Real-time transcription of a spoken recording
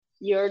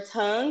Your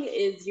tongue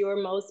is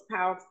your most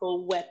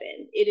powerful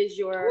weapon. It is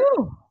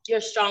Woo. your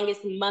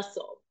strongest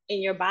muscle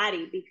in your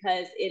body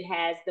because it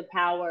has the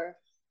power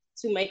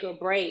to make or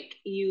break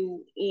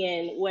you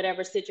in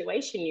whatever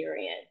situation you're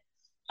in.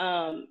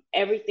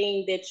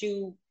 Everything that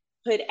you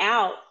put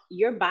out,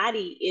 your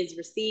body is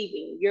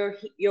receiving. Your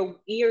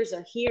ears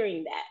are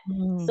hearing that.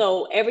 Mm.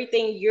 So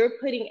everything you're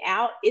putting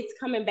out, it's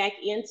coming back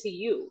into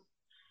you.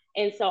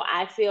 And so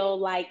I feel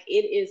like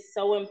it is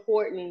so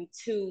important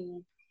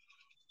to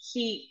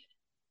keep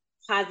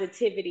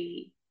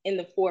positivity in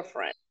the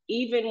forefront,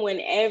 even when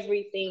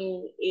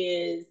everything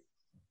is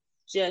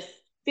just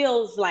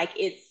feels like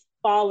it's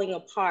falling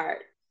apart.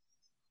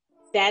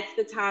 That's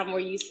the time where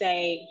you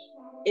say,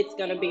 it's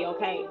going to be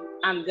okay.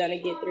 I'm going to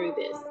get through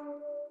this.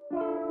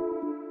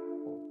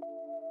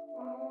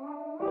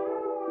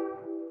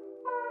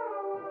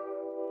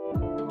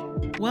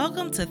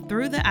 Welcome to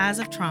Through the Eyes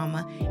of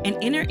Trauma, an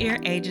Inner Ear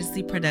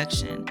Agency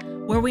production,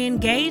 where we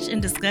engage in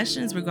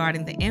discussions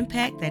regarding the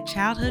impact that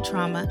childhood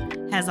trauma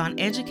has on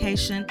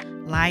education,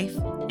 life,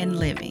 and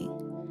living.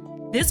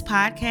 This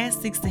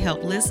podcast seeks to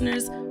help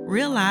listeners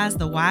realize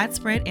the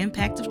widespread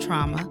impact of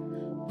trauma,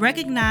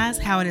 recognize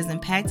how it is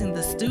impacting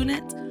the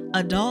students,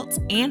 adults,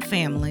 and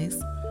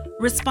families,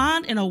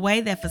 respond in a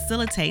way that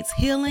facilitates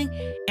healing,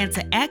 and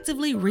to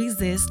actively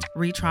resist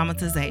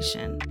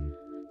re-traumatization.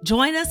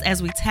 Join us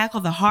as we tackle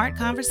the hard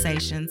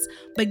conversations,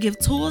 but give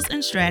tools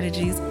and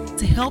strategies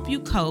to help you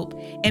cope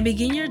and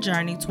begin your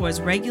journey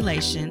towards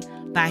regulation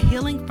by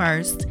healing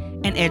first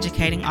and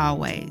educating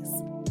always.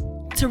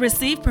 To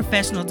receive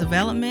professional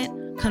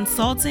development,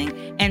 consulting,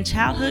 and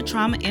childhood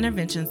trauma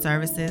intervention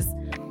services,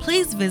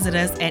 please visit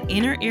us at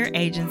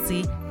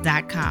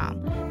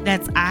innerearagency.com.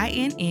 That's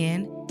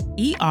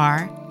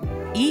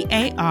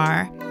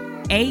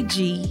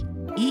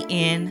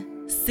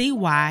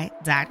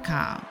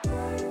INNEREAGENCY.com.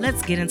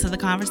 Let's get into the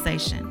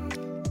conversation.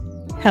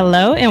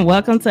 Hello, and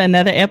welcome to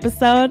another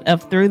episode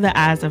of Through the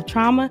Eyes of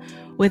Trauma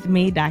with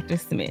me, Dr.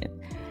 Smith.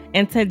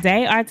 And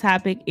today our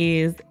topic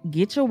is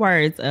Get Your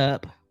Words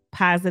Up,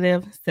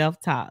 Positive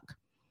Self-Talk.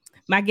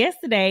 My guest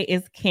today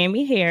is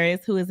Cammie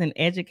Harris, who is an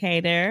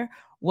educator.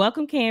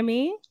 Welcome,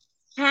 Cammie.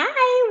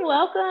 Hi,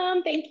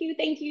 welcome. Thank you,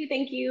 thank you,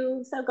 thank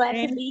you. So glad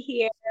to And be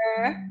here.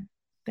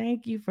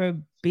 thank you for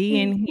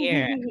being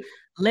here.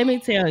 Let me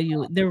tell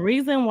you, the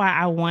reason why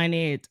I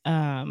wanted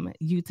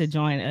you to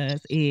join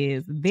us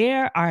is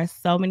there are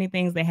so many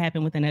things that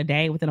happen within a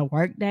day, within a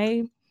work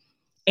day,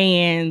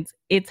 and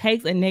it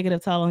takes a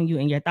negative toll on you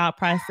in your thought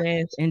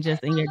process and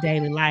just in your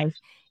daily life.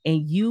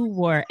 And you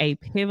were a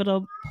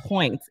pivotal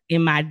point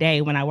in my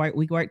day when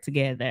we worked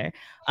together,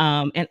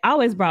 and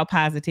always brought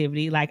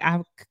positivity. Like,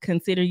 I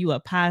consider you a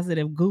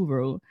positive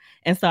guru.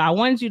 And so I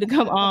wanted you to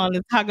come on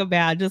and talk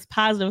about just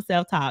positive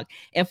self-talk.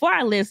 And for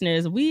our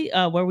listeners, we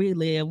where we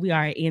live, we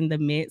are in the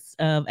midst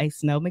of a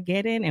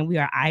snowmageddon and we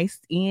are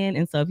iced in.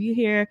 And so if you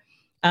hear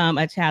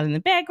a child in the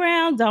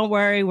background, don't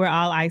worry, we're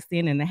all iced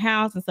in the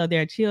house. And so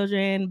there are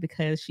children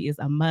because she is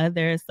a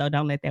mother. So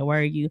don't let that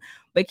worry you.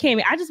 But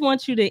Cammie, I just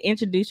want you to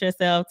introduce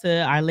yourself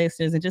to our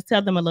listeners and just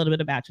tell them a little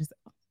bit about yourself.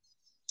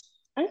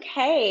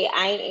 Okay,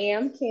 I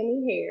am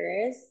Cammie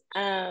Harris.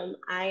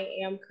 I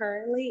am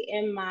currently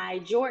in my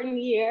Jordan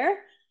year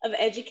of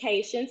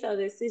education. So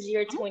this is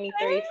year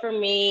 23 for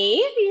me.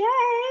 Yay!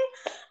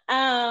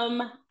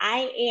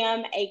 I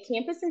am a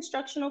campus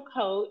instructional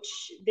coach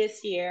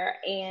this year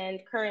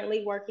and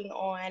currently working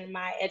on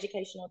my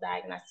educational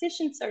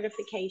diagnostician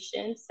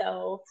certification.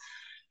 So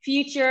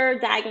future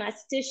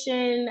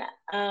diagnostician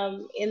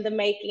in the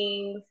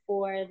making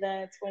for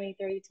the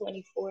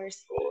 23-24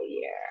 school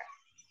year.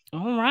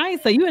 All right.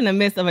 So you're in the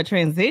midst of a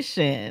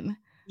transition.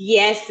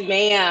 Yes,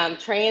 ma'am.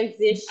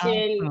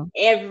 Transition Awesome.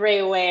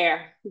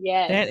 everywhere.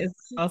 Yes. That is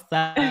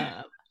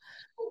awesome.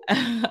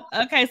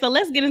 Okay, so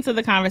let's get into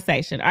the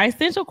conversation. Our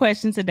essential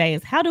question today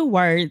is, how do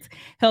words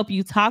help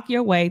you talk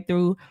your way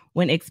through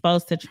when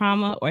exposed to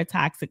trauma or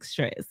toxic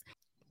stress?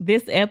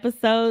 This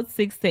episode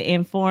seeks to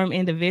inform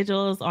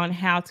individuals on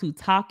how to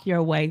talk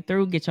your way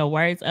through, get your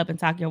words up and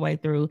talk your way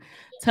through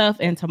tough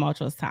and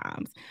tumultuous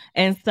times.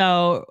 And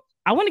so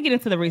I want to get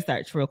into the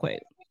research real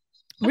quick.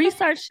 Okay.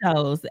 Research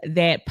shows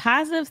that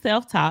positive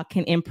self-talk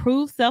can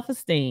improve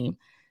self-esteem,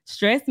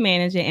 stress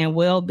management, and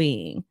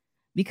well-being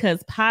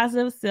because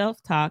positive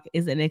self-talk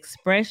is an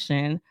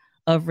expression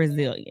of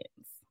resilience.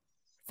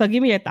 So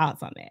give me your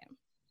thoughts on that.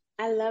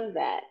 I love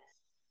that.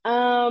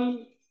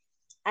 Um,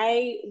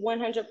 I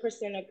 100%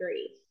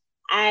 agree.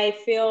 I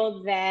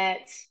feel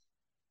that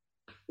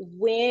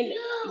when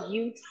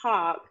you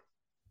talk,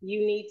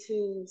 you need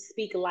to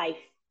speak life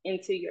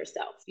into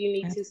yourself. You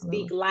need to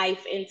Absolutely. speak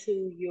life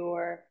into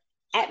your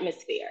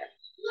atmosphere.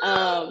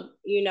 I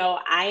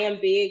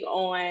am big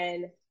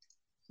on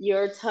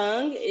your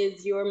tongue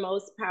is your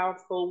most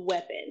powerful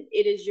weapon.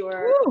 It is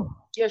Woo.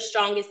 your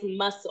strongest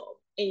muscle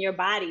in your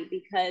body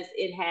because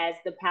it has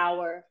the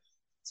power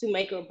to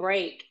make or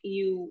break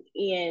you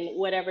in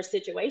whatever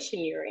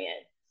situation you're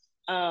in.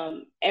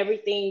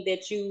 Everything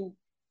that you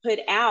put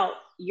out,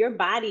 your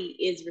body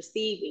is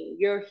receiving,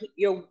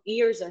 your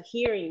ears are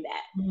hearing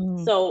that.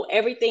 Mm. So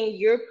everything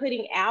you're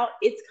putting out,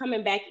 it's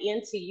coming back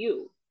into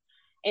you.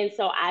 And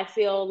so I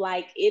feel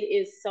like it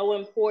is so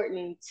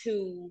important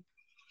to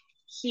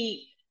keep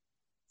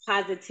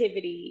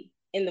positivity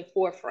in the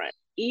forefront,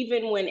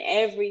 even when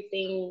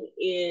everything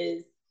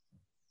is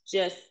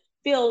just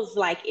feels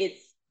like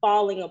it's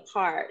falling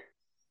apart.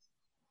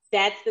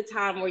 That's the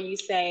time where you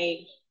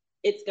say,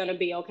 it's going to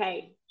be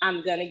okay.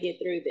 I'm going to get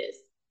through this.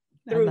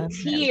 I Through love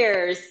that.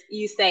 tears,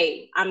 you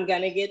say, I'm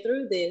going to get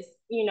through this.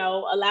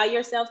 Allow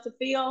yourself to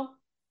feel,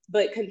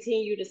 but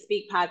continue to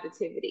speak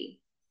positivity.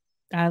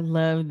 I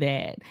love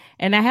that.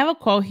 And I have a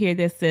quote here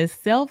that says,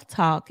 self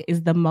talk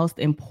is the most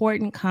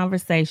important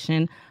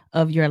conversation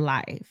of your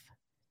life.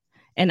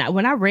 And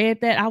when I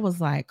read that, I was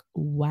like,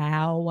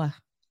 wow,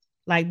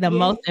 like the Yes.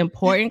 most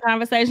important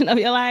conversation of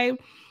your life.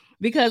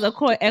 Because,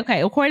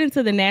 according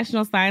to the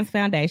National Science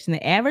Foundation,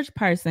 the average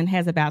person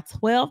has about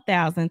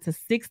 12,000 to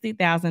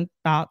 60,000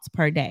 thoughts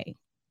per day.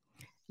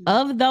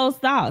 Of those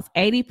thoughts,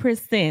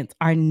 80%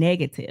 are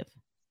negative.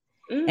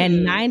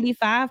 And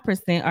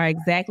 95% are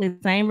exactly the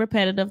same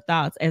repetitive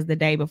thoughts as the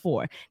day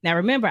before. Now,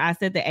 remember, I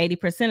said that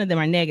 80% of them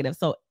are negative.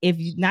 So if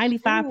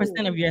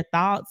 95% of your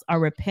thoughts are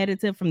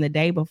repetitive from the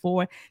day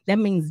before, that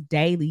means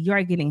daily you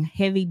are getting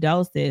heavy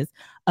doses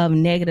of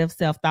negative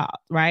self-thought,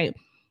 right?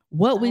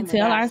 What we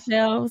tell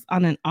ourselves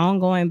on an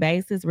ongoing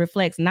basis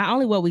reflects not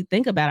only what we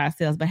think about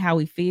ourselves, but how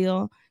we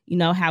feel,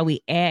 how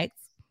we act.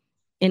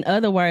 In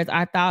other words,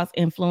 our thoughts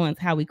influence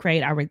how we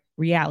create our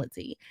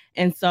reality.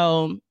 And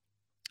so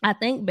I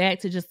think back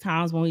to just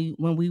times when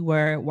we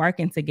were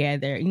working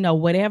together,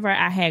 whatever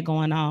I had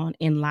going on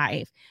in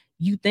life,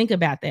 you think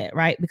about that,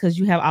 right? Because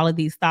you have all of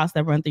these thoughts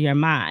that run through your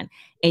mind,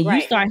 and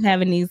you start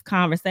having these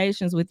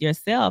conversations with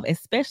yourself,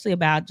 especially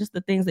about just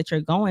the things that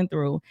you're going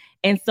through.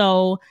 And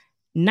so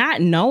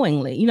not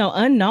knowingly,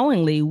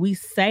 unknowingly, we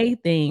say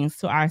things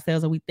to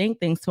ourselves or we think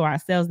things to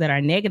ourselves that are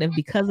negative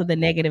because of the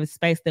negative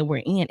space that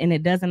we're in. And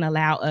it doesn't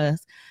allow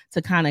us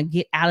to kind of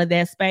get out of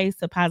that space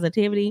to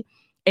positivity.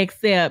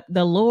 Except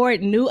the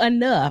Lord knew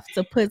enough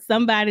to put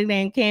somebody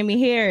named Cami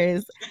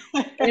Harris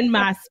in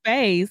my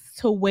space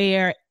to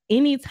where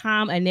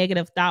anytime a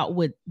negative thought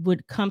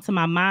would come to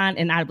my mind,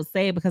 and I would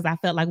say it because I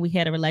felt like we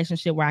had a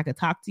relationship where I could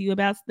talk to you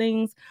about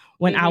things.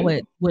 When I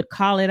would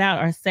call it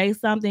out or say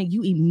something,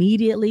 you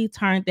immediately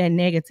turned that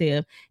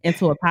negative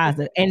into a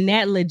positive. And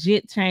that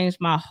legit changed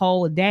my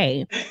whole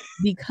day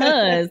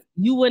because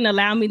you wouldn't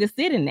allow me to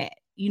sit in that,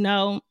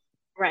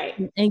 Right.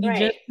 And you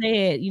just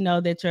said,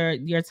 that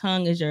your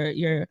tongue is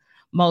your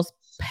most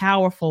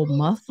powerful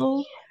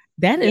muscle.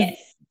 That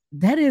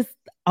is,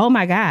 oh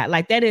my God,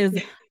 like that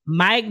is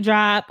mic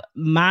drop,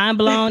 mind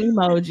blown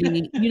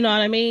emoji. You know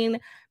what I mean?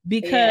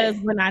 Because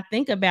when I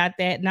think about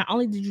that, not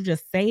only did you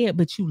just say it,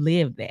 but you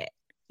lived that.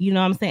 You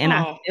know what I'm saying? And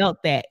I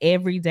felt that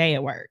every day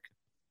at work.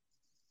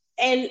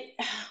 And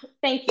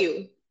thank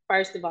you,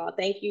 first of all.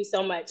 Thank you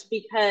so much,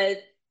 because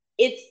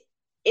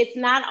it's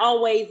not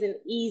always an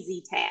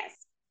easy task.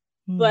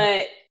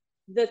 But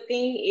the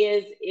thing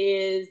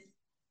is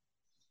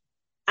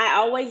I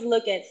always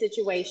look at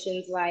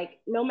situations like,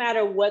 no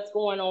matter what's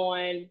going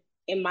on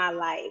in my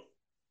life,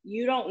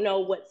 you don't know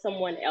what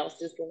someone else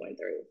is going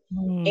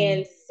through.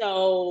 And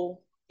so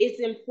it's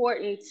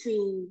important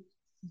to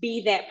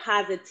be that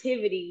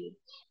positivity,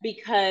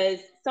 because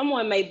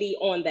someone may be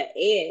on the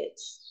edge.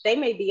 They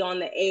may be on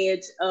the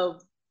edge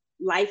of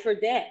life or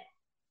death.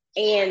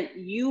 And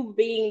you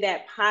being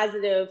that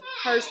positive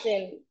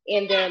person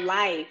in their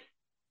life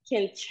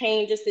can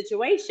change a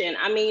situation.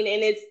 I mean,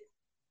 and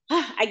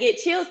I get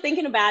chills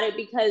thinking about it,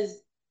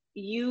 because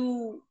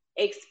you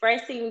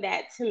expressing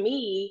that to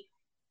me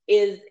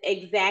is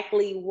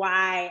exactly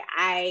why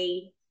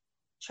I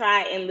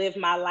try and live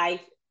my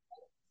life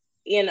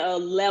in a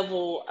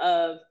level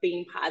of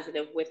being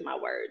positive with my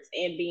words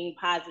and being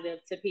positive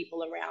to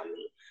people around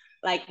me.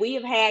 Like, we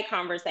have had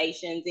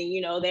conversations,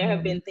 and there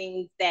have been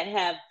things that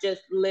have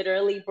just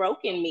literally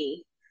broken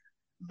me,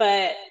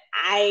 but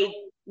I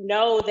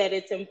know that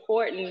it's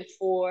important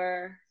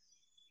for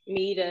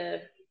me to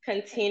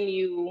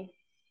continue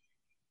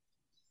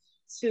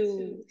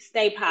to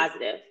stay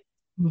positive.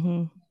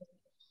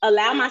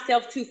 Allow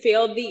myself to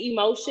feel the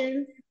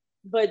emotions,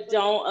 but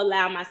don't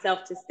allow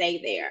myself to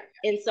stay there.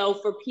 And so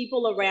for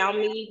people around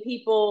me,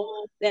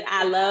 people that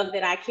I love,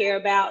 that I care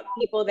about,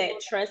 people that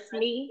trust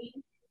me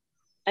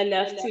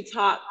enough to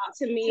talk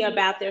to me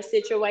about their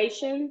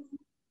situation,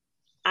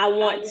 I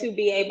want to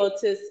be able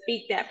to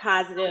speak that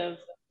positive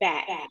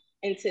back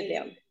into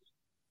them.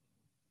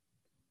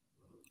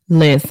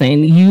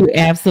 Listen, you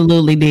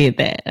absolutely did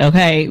that,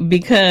 okay?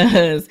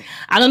 Because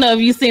I don't know if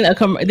you've seen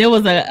there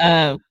was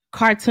a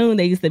cartoon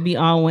that used to be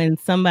on when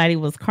somebody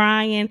was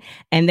crying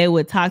and they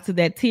would talk to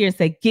that tear,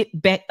 say,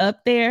 "Get back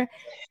up there."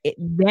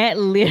 That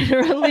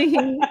literally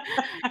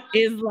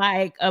is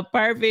like a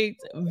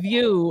perfect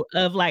view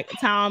of like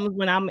times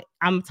when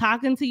I'm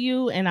talking to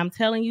you and I'm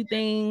telling you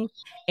things,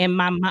 and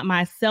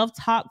my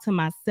self-talk to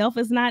myself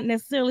is not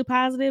necessarily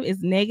positive,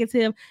 it's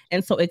negative.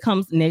 And so it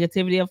comes,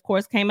 negativity, of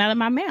course, came out of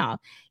my mouth.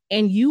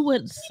 And you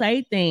would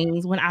say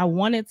things when I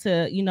wanted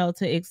to,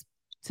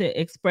 to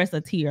express a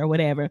tear or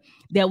whatever,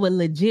 that would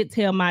legit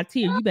tell my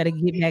tear, you better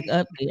get back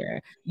up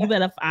there. You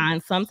better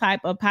find some type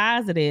of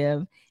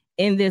positive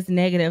in this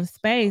negative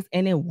space.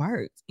 And it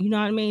worked. You know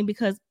what I mean?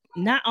 Because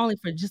not only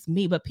for just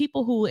me, but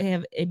people who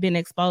have been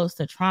exposed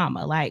to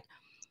trauma, like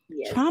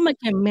Yes. trauma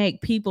can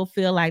make people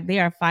feel like they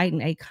are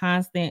fighting a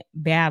constant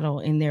battle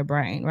in their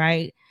brain,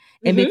 right?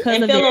 And because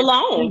And of their feel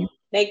alone.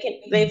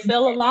 They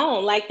feel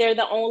alone, like they're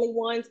the only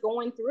ones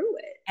going through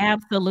it.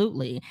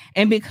 absolutely.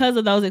 And because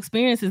of those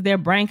experiences, their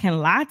brain can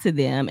lie to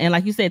them. And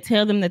like you said,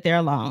 tell them that they're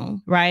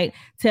alone, right?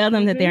 Tell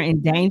them that they're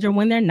in danger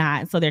when they're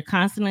not. So they're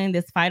constantly in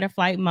this fight or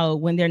flight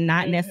mode when they're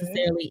not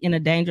necessarily in a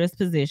dangerous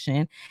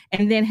position.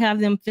 And then have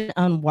them feel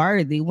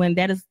unworthy when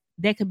that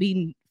could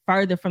be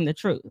further from the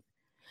truth.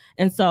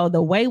 And so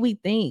the way we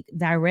think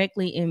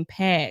directly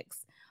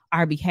impacts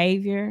our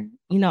behavior,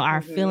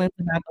 our feelings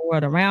about the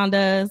world around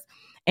us.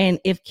 And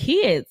if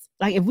kids,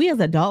 like if we as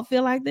adults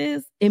feel like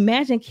this,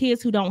 imagine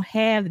kids who don't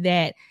have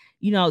that,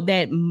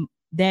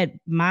 that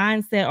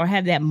mindset or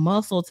have that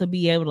muscle to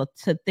be able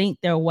to think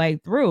their way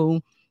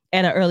through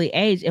at an early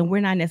age. And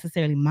we're not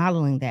necessarily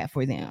modeling that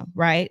for them,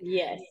 right?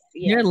 Yes.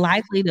 They're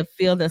likely to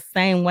feel the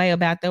same way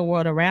about their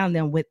world around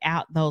them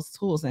without those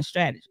tools and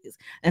strategies.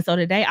 And so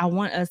today I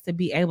want us to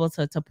be able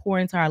to pour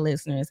into our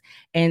listeners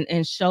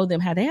and show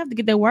them how they have to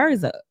get their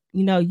words up.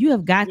 You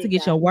have got to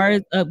get your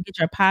words up, get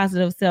your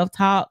positive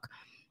self-talk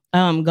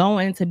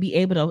going to be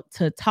able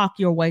to talk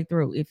your way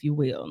through, if you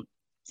will.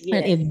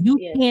 And if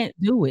you can't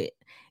do it,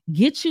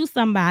 get you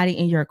somebody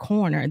in your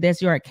corner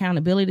that's your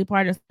accountability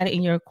partner,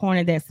 in your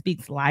corner that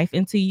speaks life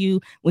into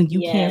you when you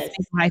can't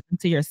speak life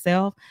into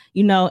yourself,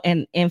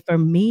 and for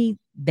me,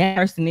 that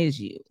person is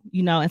you,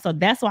 and so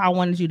that's why I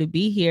wanted you to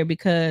be here,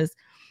 because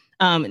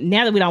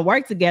now that we don't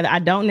work together, I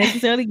don't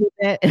necessarily get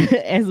that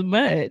as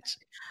much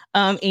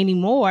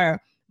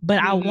anymore. But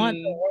I want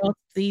the world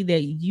to see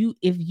that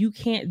if you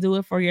can't do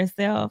it for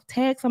yourself,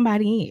 tag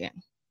somebody in.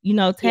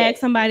 Tag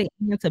somebody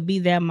in to be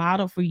that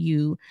model for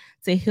you,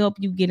 to help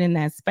you get in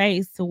that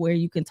space to where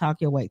you can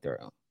talk your way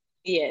through.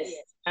 Yes,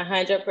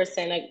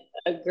 100%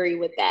 agree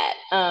with that.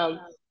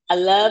 I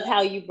love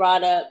how you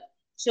brought up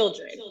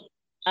children.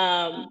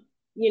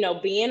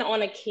 Being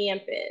on a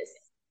campus,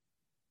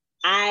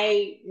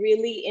 I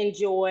really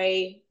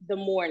enjoy the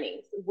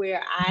mornings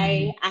where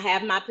I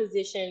have my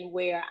position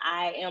where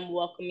I am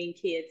welcoming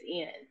kids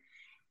in.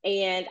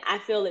 And I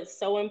feel it's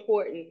so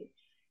important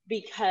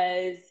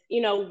because,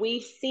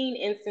 we've seen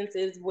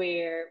instances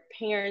where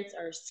parents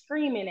are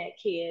screaming at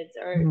kids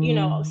or,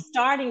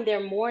 starting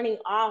their morning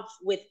off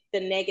with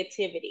the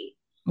negativity,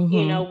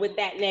 with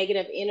that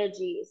negative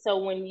energy. So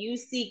when you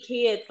see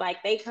kids,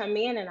 like they come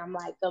in and I'm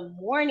like, good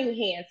morning,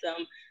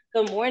 handsome.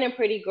 Good morning,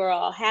 pretty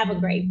girl. Have a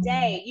great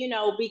day,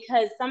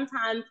 because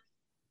sometimes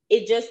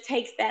it just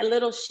takes that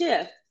little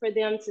shift for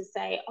them to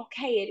say,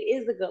 okay, it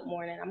is a good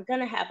morning. I'm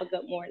going to have a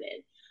good morning.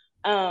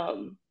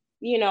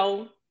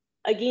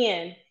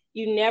 Again,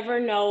 you never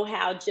know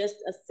how just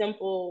a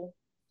simple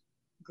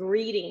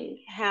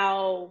greeting,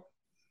 how,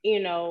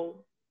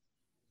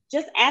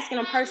 just asking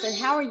a person,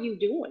 how are you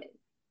doing?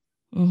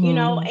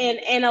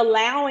 And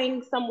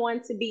allowing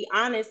someone to be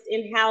honest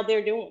in how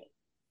they're doing.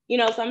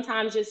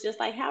 Sometimes it's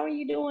just like, how are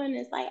you doing?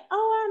 It's like,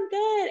 oh, I'm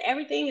good.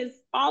 Everything is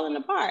falling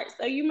apart.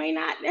 So you may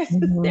not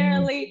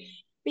necessarily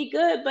be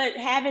good, but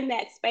having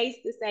that space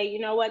to say, you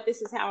know what,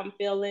 this is how I'm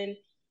feeling.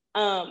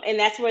 And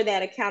that's where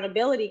that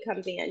accountability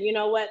comes in. You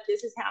know what,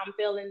 this is how I'm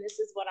feeling. This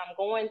is what I'm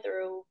going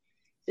through.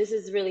 This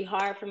is really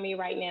hard for me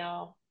right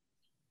now.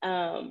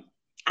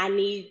 I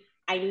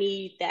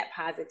need that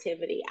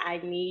positivity. I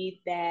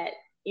need that,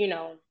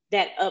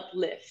 that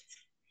uplift.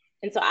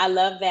 And so I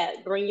love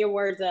that. Bring your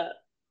words up.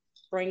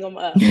 Bring them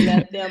up.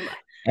 Let them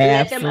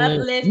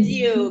uplift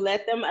you.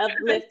 Let them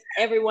uplift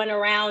everyone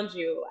around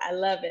you. I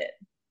love it.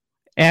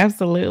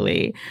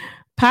 Absolutely.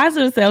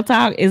 Positive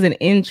self-talk is an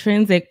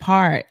intrinsic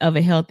part of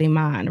a healthy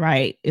mind,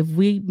 right? If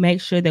we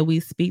make sure that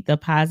we speak the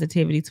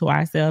positivity to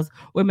ourselves,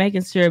 we're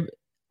making sure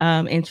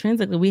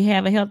intrinsically we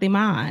have a healthy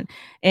mind.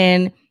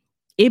 And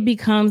it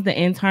becomes the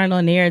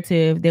internal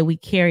narrative that we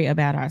carry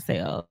about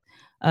ourselves.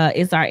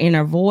 It's our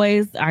inner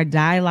voice, our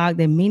dialogue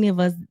that many of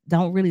us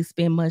don't really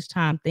spend much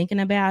time thinking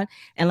about.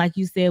 And like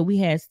you said,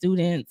 you have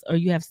students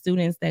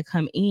that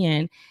come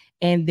in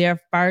and their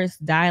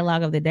first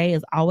dialogue of the day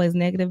is always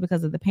negative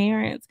because of the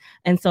parents.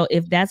 And so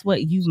if that's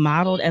what you've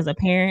modeled as a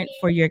parent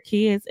for your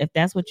kids, if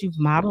that's what you've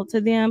modeled to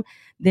them,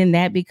 then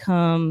that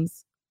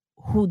becomes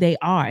who they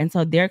are. And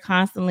so they're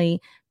constantly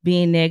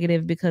being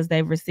negative because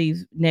they've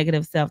received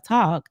negative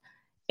self-talk.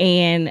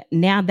 And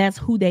now that's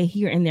who they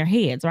hear in their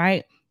heads,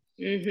 right?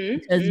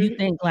 Because you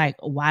think like,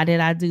 why did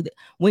I do that?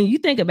 When you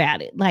think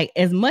about it, like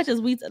as much as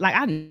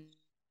I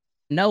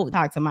know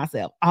talk to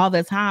myself all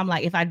the time.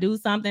 Like if I do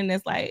something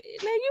that's like,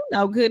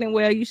 man, good and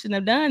well, you shouldn't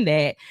have done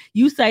that.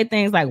 You say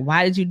things like,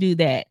 why did you do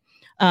that?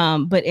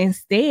 But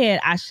instead,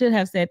 I should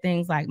have said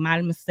things like,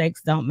 my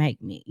mistakes don't make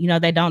me.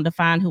 They don't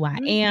define who I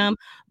am,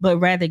 but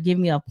rather give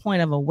me a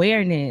point of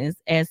awareness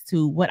as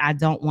to what I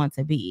don't want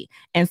to be.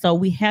 And so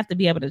we have to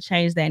be able to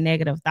change that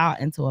negative thought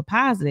into a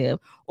positive,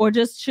 or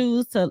just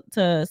choose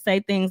to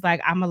say things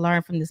like, I'm gonna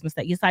learn from this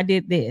mistake. Yes, I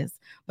did this,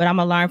 but I'm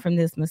gonna learn from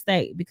this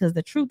mistake. Because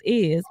the truth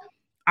is,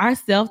 our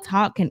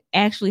self-talk can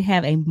actually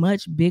have a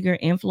much bigger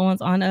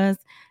influence on us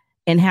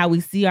and how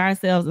we see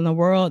ourselves in the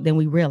world than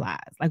we realize.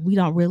 Like, we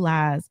don't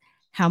realize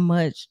how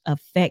much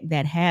effect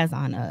that has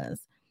on us,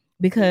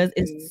 because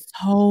it's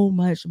so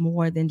much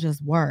more than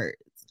just words.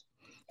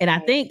 And I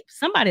think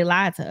somebody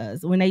lied to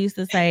us when they used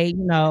to say,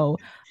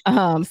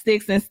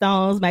 sticks and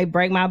stones may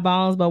break my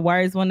bones, but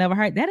words will never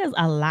hurt. That is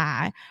a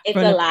lie. It's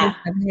from a the lie.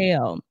 pits of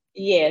hell.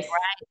 Yes,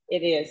 right?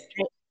 It is.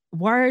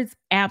 Words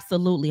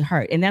absolutely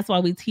hurt. And that's why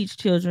we teach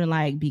children,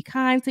 like, be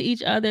kind to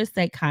each other,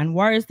 say kind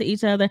words to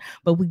each other.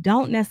 But we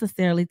don't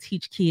necessarily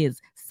teach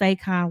kids, say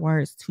kind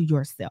words to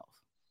yourself.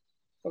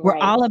 Right. We're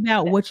all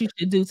about what you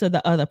should do to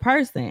the other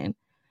person,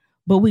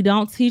 but we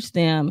don't teach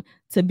them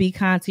to be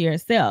kind to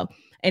yourself.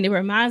 And it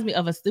reminds me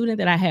of a student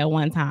that I had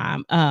one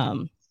time.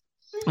 I'm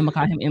gonna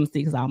call him MC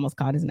because I almost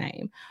called his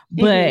name.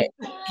 But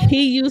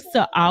he used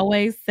to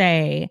always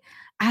say,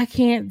 I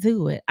can't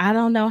do it. I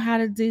don't know how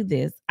to do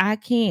this. I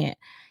can't.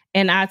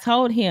 And I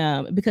told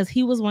him, because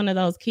he was one of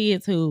those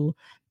kids who,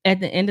 at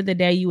the end of the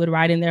day, you would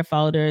write in their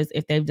folders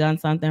if they've done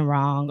something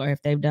wrong or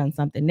if they've done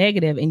something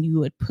negative, and you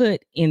would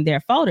put in their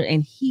folder.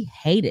 And he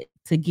hated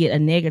to get a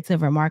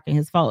negative remark in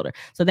his folder.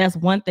 So that's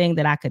one thing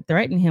that I could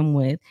threaten him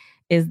with,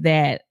 is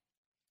that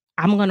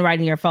I'm going to write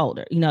in your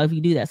folder, if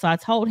you do that. So I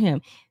told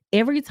him,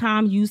 every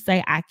time you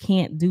say I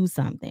can't do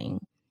something,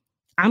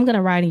 I'm going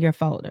to write in your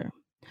folder,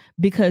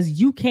 because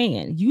you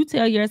can. You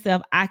tell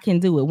yourself I can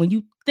do it. When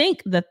you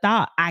think the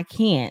thought I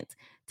can't,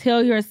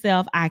 tell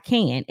yourself I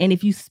can. And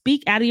if you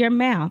speak out of your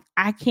mouth,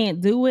 I can't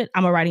do it,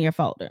 I'm going to write in your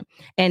folder.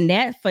 And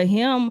that for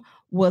him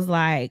was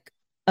like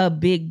a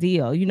big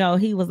deal.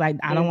 He was like,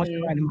 I don't want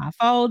you to write in my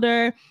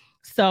folder.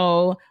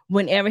 So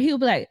whenever he would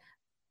be like,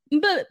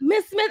 but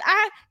Miss Smith,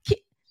 I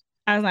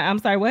was like, I'm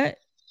sorry, what?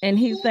 And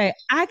he'd say,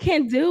 I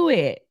can do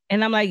it.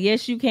 And I'm like,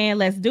 yes, you can.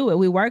 Let's do it.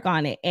 We work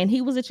on it. And he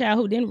was a child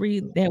who didn't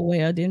read that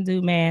well, didn't do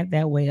math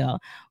that well.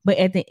 But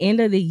at the end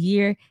of the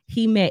year,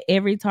 he met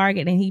every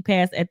target, and he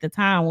passed, at the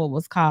time, what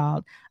was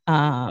called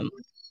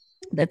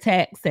the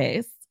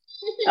taxes.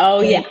 Oh,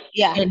 yeah.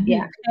 And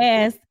he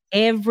passed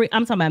I'm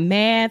talking about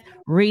math,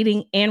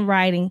 reading, and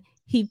writing.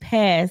 He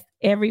passed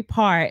every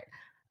part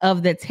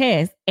of the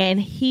test, and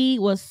he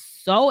was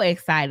so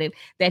excited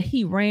that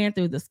he ran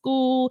through the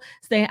school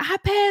saying, I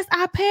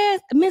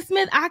passed, Miss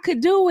Smith, I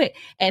could do it.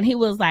 And he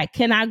was like,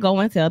 can I go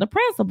and tell the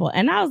principal?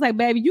 And I was like,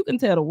 baby, you can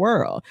tell the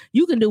world.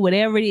 You can do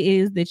whatever it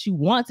is that you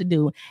want to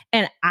do.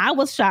 And I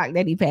was shocked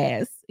that he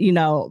passed,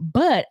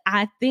 but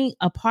I think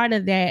a part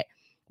of that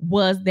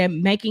was that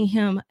making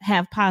him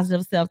have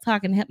positive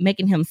self-talk and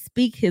making him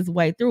speak his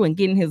way through and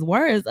getting his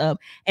words up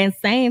and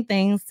saying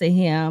things to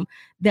him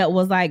that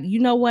was like, you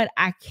know what?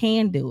 I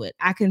can do it.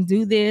 I can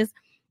do this,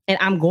 and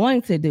I'm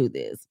going to do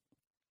this.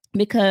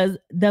 Because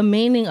the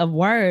meaning of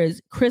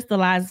words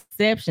crystallize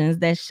perceptions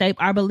that shape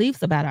our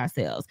beliefs about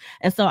ourselves.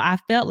 And so I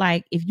felt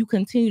like if you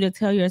continue to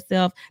tell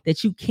yourself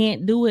that you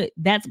can't do it,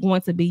 that's going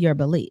to be your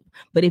belief.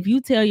 But if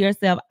you tell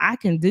yourself, I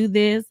can do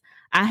this,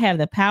 I have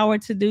the power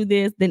to do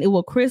this, then it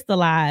will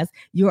crystallize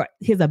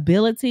his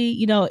ability.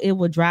 It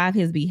will drive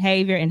his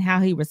behavior and how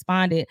he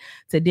responded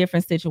to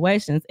different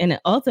situations. And it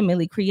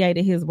ultimately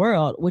created his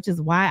world, which is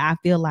why I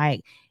feel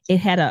like it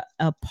had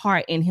a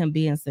part in him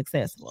being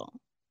successful.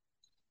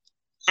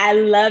 I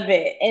love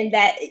it. And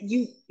that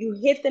you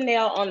hit the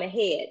nail on the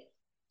head.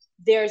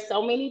 There are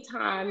so many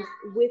times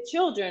with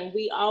children,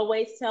 we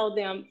always tell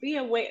them, be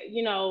aware,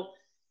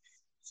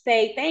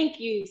 say thank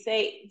you,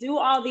 do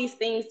all these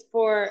things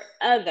for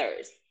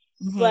others.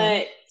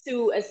 But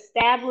to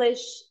establish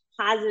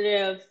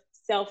positive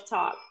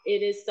self-talk,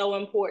 it is so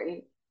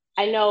important.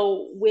 I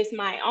know with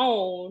my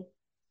own,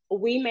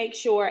 we make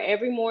sure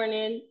every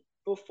morning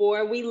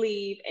before we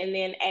leave, and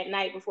then at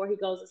night before he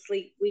goes to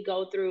sleep, we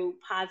go through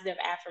positive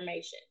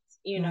affirmations.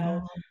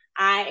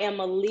 I am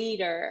a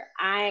leader.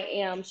 I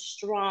am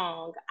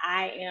strong.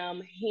 I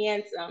am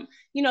handsome.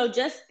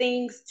 Just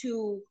things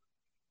to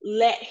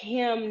let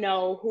him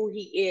know who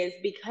he is.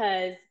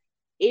 Because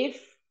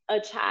if a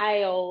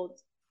child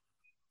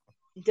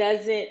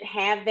doesn't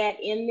have that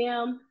in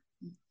them,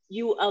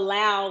 you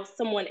allow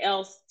someone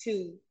else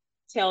to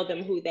tell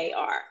them who they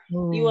are.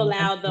 You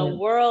allow the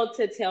world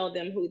to tell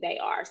them who they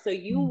are. So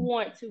you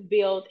want to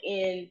build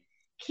in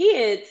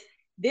kids,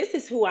 this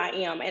is who I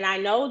am, and I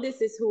know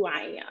this is who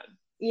I am.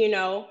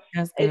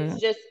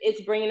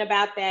 It's bringing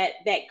about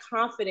that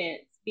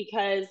confidence.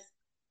 Because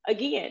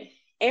again,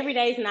 every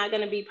day is not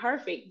going to be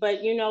perfect,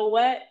 but you know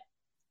what?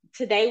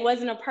 Today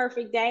wasn't a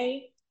perfect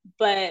day,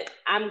 but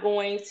I'm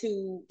going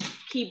to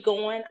keep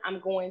going. I'm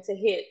going to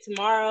hit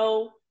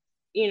tomorrow,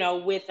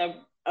 with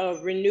a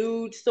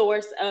renewed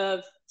source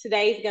of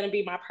today's going to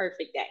be my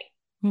perfect day.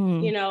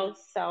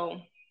 So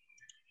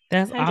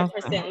that's 100%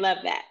 awesome. love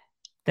that.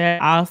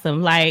 That's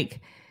awesome.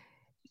 Like,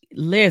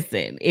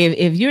 listen,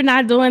 if you're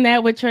not doing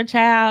that with your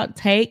child,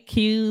 take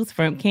cues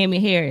from Kimmy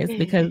Harris,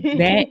 because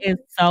that is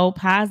so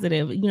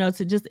positive,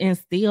 to just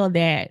instill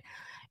that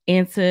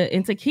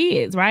into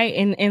kids, right?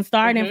 And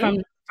starting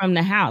from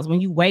the house.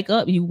 When you wake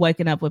up, you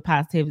waking up with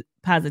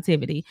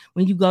positivity.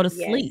 When you go to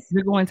sleep, Yes.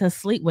 you're going to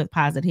sleep with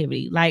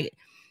positivity. Like,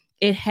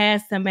 it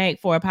has to make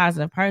for a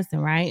positive person,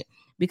 right?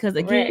 Because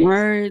again, Correct.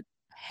 words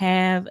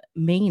have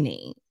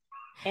meaning.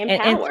 And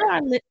And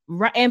to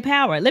power. and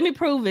power. Let me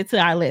prove it to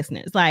our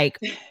listeners. Like,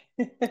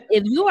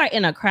 if you are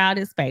in a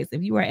crowded space,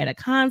 if you are at a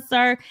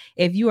concert,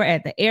 if you are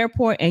at the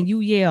airport and you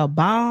yell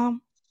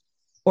bomb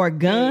or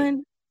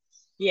gun,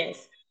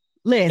 Yes.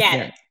 Got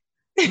listen,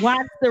 it.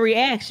 watch the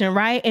reaction,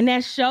 right? And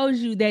that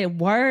shows you that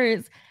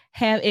words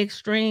have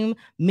extreme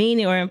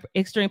meaning or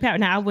extreme power.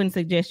 Now, I wouldn't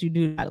suggest you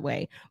do, by the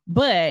way,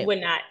 but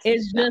Would not.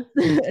 it's No.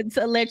 just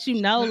to let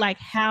you know, like,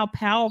 how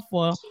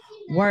powerful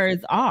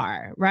words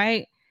are,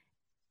 right?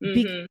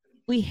 Because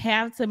we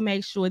have to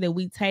make sure that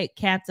we take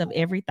captive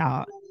every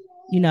thought,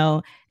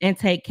 and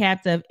take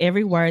captive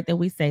every word that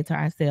we say to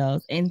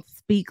ourselves and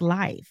speak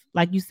life.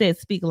 Like you said,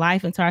 speak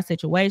life into our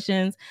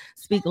situations,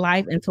 speak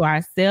life into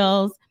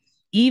ourselves,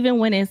 even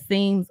when it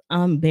seems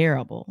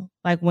unbearable.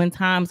 Like, when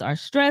times are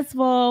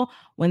stressful,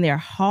 when they're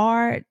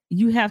hard,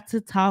 you have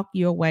to talk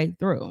your way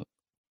through.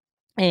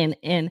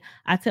 And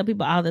I tell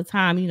people all the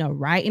time,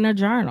 write in a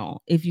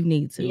journal if you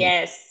need to.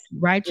 Yes.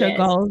 Write your Yes.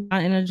 goals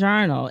down in a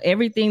journal.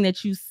 Everything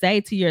that you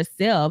say to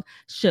yourself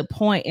should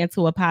point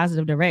into a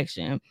positive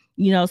direction,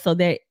 so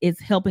that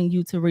it's helping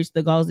you to reach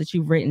the goals that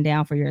you've written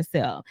down for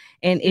yourself.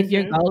 And if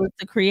your goal is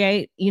to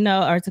create,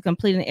 or to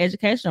complete an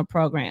educational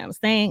program,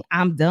 saying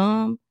I'm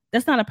dumb,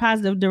 that's not a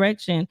positive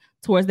direction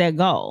towards that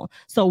goal.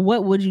 So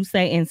what would you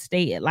say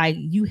instead? Like,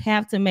 you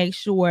have to make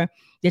sure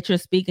that you're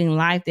speaking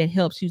life that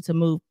helps you to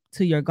move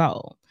to your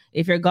goal.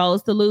 If your goal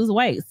is to lose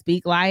weight,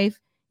 speak life,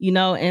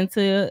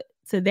 into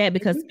that,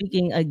 because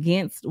speaking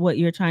against what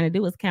you're trying to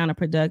do is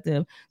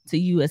counterproductive to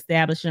you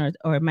establishing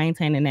or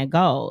maintaining that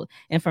goal.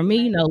 And for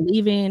me,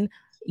 leaving,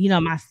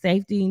 my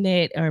safety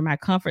net or my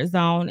comfort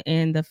zone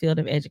in the field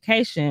of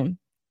education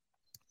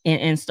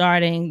and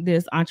starting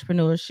this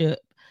entrepreneurship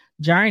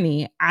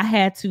journey, I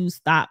had to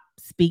stop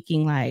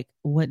speaking like,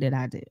 what did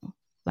I do?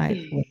 Like,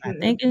 was I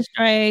thinking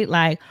straight?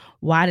 Like,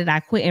 why did I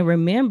quit? And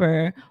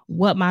remember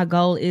what my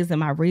goal is and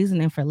my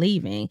reasoning for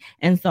leaving.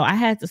 And so I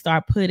had to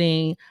start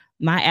putting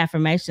my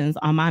affirmations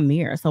on my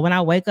mirror. So when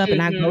I wake up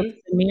and I go to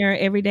the mirror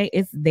every day,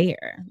 it's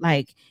there.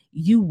 Like,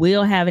 you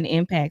will have an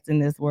impact in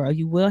this world.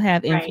 You will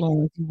have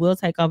influence. You will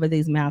take over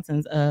these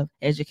mountains of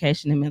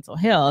education and mental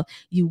health.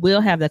 You will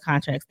have the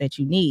contracts that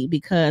you need,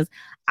 because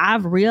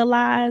I've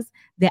realized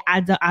that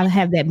I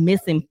have that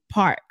missing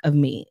part of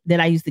me that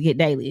I used to get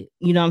daily.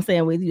 You know what I'm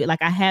saying with you?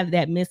 Like, I have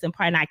that missing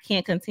part, and I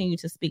can't continue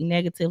to speak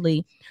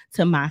negatively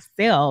to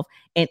myself.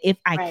 And if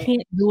I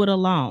can't do it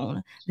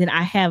alone, then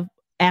I have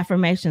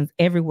affirmations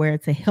everywhere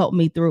to help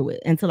me through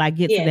it until I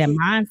get to that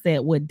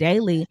mindset where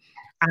daily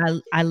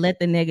I let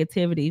the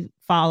negativity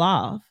fall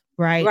off,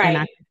 right? And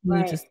I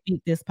continue to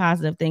speak this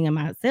positive thing in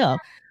myself.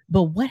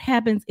 But what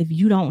happens if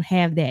you don't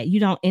have that? You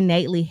don't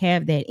innately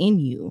have that in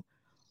you.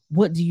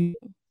 What do you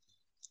do?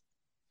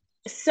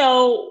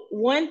 So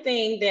one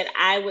thing that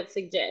I would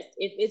suggest,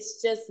 if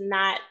it's just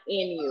not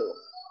in you,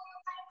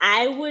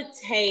 I would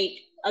take,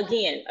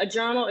 again, a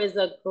journal is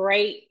a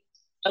great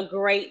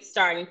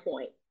starting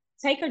point.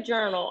 Take a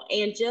journal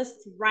and just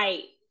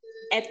write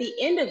at the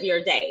end of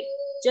your day.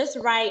 Just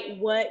write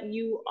what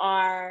you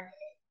are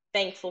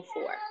thankful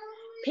for.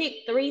 Pick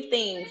 3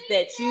 things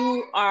that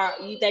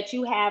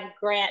you have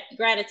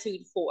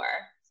gratitude for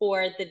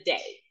the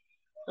day.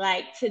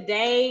 Like,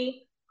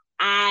 today,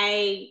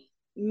 I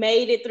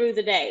made it through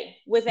the day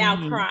without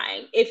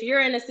crying. If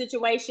you're in a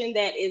situation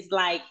that is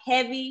like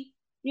heavy,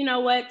 you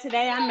know what?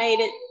 Today I made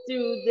it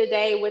through the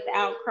day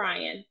without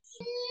crying.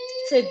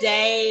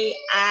 Today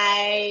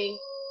I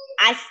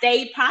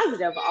stayed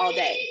positive all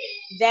day.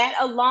 That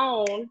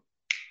alone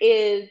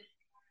is,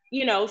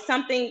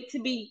 something to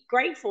be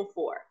grateful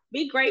for.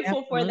 Be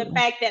grateful for the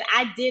fact that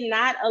I did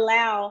not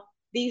allow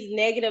these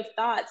negative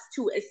thoughts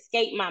to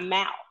escape my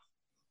mouth.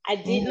 I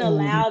didn't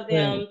allow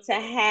them to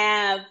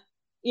have,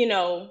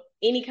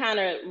 any kind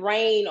of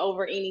reign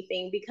over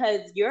anything,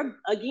 because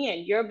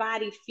your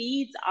body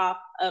feeds off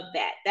of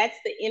that. That's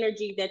the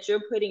energy that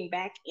you're putting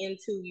back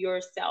into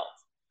yourself.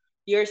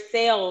 Your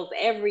cells,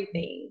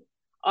 everything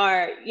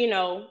are,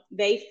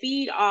 they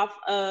feed off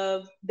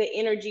of the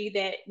energy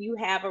that you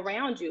have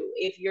around you.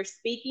 If you're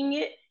speaking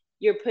it,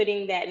 you're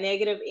putting that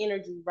negative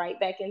energy right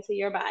back into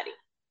your body.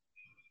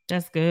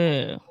 That's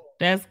good.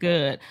 That's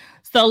good.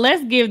 So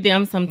let's give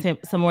them some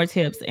more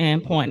tips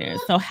and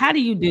pointers. So how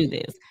do you do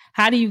this?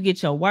 How do you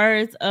get your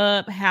words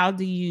up? How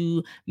do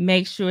you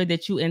make sure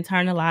that you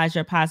internalize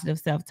your positive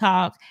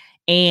self-talk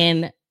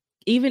and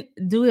even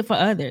do it for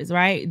others,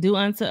 right? Do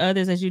unto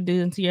others as you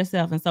do unto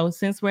yourself. And so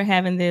since we're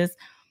having this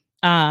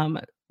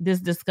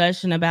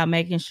discussion about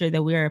making sure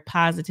that we are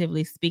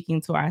positively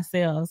speaking to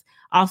ourselves,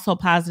 also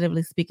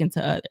positively speaking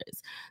to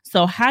others.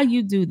 So how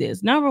you do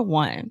this? Number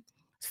one,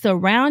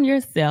 Surround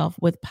yourself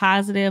with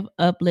positive,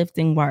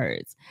 uplifting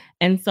words.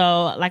 And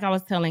so, like I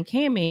was telling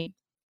Kimmy,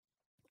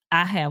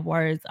 I have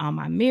words on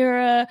my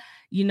mirror,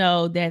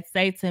 that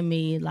say to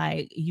me,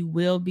 like, you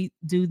will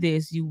do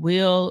this, you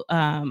will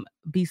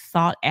be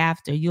sought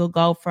after. You'll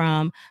go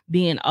from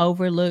being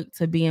overlooked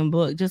to being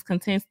booked. Just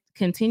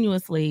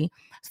continuously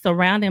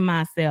surrounding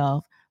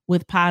myself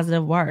with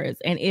positive words.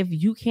 And if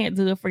you can't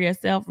do it for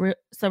yourself,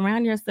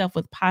 surround yourself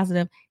with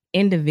positive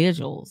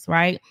individuals,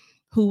 right?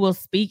 Who will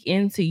speak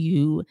into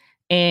you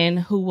and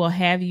who will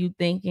have you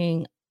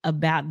thinking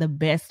about the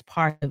best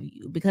part of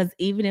you. Because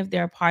even if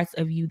there are parts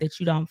of you that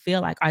you don't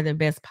feel like are the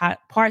best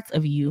parts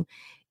of you,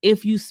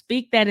 if you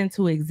speak that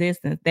into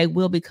existence, they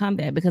will become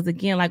that. Because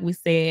again, like we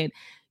said,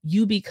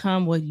 you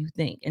become what you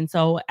think. And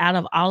so out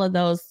of all of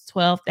those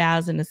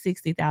 12,000 to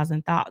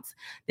 60,000 thoughts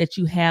that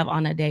you have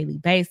on a daily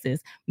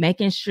basis,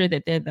 making sure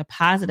that they're the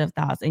positive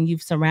thoughts and you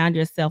surround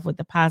yourself with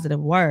the positive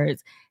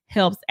words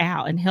helps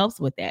out and helps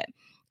with that.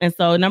 And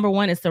so number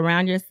one is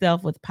surround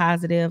yourself with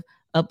positive,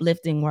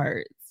 uplifting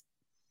words.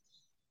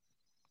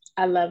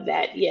 I love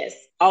that. Yes,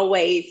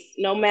 always.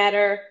 No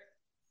matter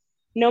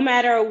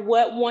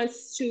what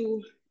wants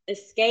to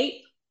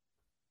escape,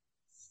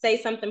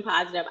 say something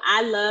positive.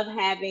 I love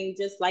having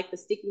just like the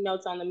sticky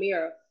notes on the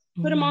mirror.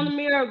 Put them on the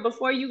mirror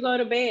before you go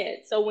to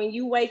bed. So when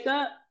you wake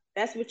up,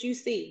 that's what you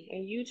see.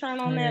 When you turn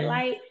on that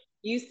light,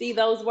 you see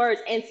those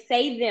words and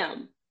say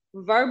them.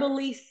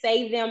 Verbally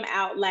say them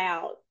out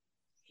loud.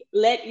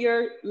 Let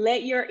your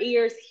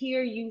ears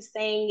hear you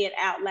saying it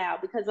out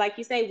loud, because like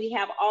you say, we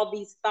have all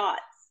these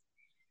thoughts.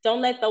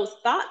 Don't let those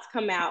thoughts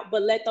come out,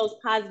 but let those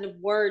positive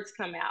words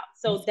come out.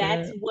 So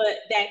that's what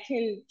that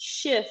can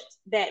shift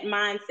that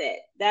mindset.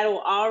 That'll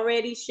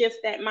already shift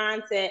that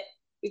mindset,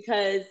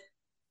 because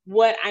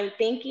what I'm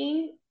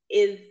thinking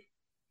is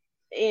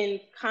in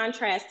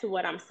contrast to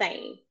what I'm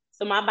saying.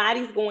 So my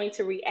body's going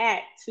to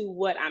react to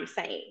what I'm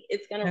saying.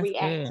 It's going to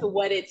react to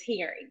what it's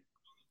hearing.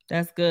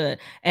 That's good.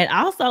 And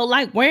also,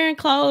 like, wearing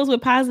clothes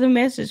with positive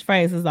message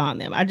phrases on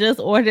them. I just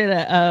ordered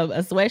a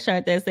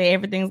sweatshirt that said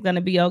everything's going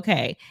to be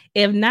okay.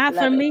 If not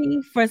for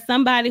me, for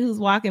somebody who's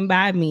walking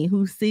by me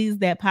who sees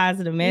that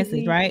positive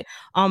message, right,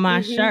 on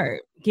my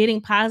shirt, getting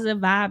positive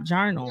vibe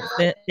journals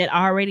that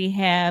already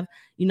have,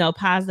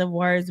 positive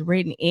words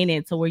written in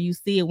it. So where you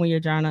see it when you're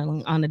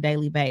journaling on a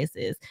daily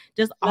basis,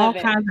 just all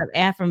kinds of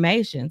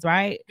affirmations,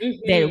 right,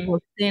 that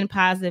will send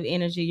positive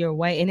energy your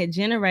way. And it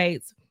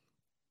generates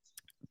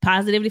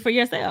positivity for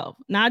yourself,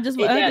 not just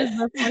for others,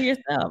 but for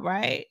yourself,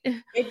 right?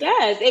 It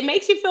does. It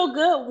makes you feel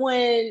good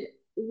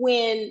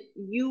when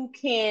you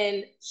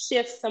can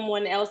shift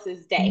someone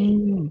else's day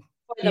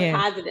for the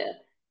positive.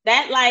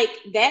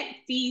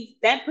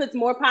 That puts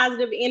more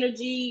positive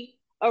energy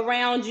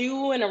around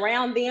you and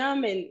around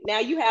them, and now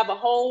you have a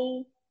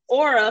whole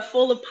aura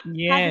full of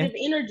positive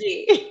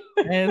energy.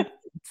 That's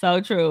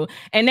so true.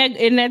 And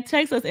that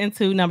takes us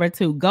into number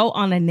 2, go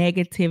on a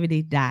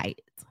negativity diet.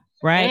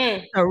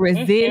 Right? So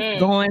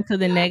resist going to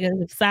the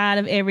negative side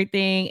of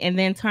everything and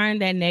then turn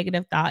that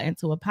negative thought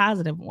into a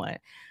positive one.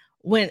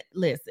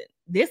 Listen,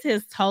 this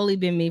has totally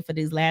been me for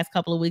these last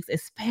couple of weeks,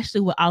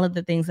 especially with all of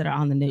the things that are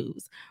on the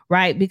news,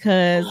 right?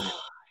 Because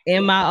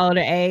in my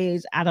older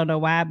age, I don't know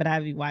why, but I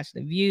be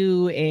watching The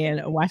View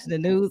and watching the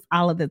news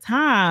all of the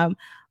time.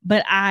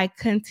 But I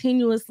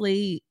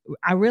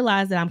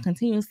realize that I'm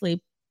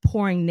continuously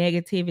pouring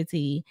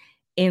negativity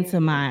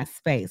into my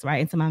space,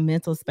 right? Into my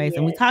mental space.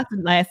 And we talked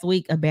last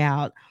week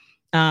about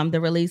the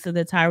release of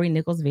the Tyree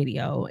Nichols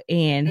video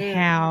and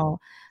how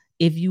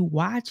if you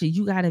watch it,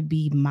 you got to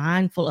be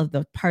mindful of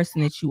the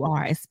person that you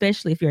are,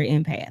 especially if you're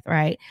an empath,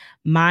 right?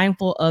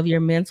 Mindful of your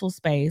mental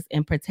space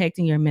and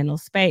protecting your mental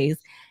space.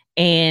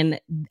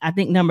 And I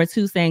think number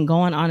 2, saying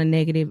going on a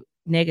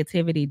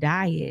negativity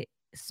diet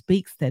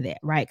speaks to that,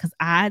 right? Because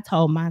I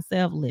told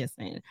myself,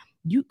 listen,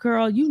 you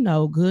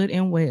know good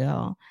and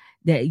well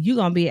that you're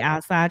going to be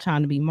outside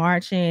trying to be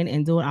marching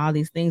and doing all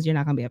these things. You're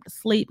not going to be able to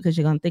sleep because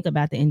you're going to think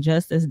about the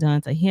injustice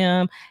done to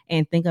him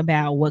and think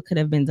about what could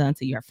have been done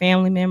to your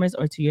family members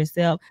or to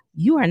yourself.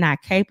 You are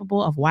not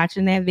capable of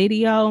watching that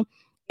video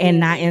and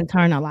not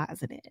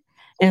internalizing it.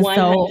 And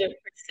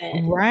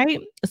 100%. Right.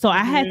 So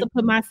I had to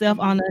put myself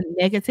on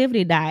a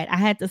negativity diet. I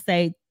had to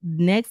say,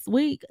 next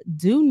week,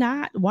 do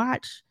not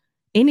watch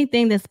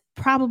anything that's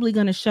probably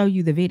going to show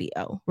you the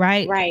video,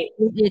 right?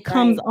 If it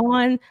comes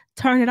on,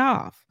 turn it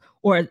off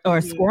or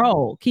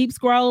scroll, keep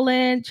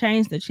scrolling,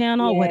 change the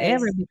channel,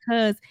 whatever,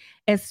 because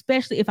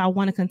especially if I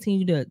want to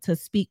continue to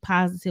speak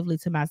positively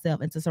to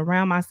myself and to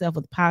surround myself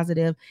with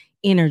positive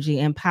energy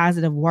and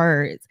positive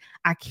words,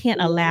 I can't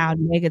allow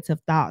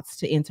negative thoughts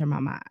to enter my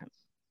mind.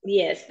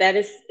 Yes,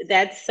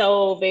 that's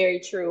so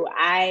very true.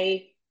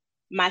 I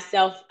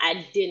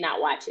did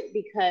not watch it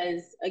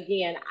because,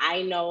 again,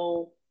 I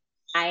know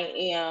I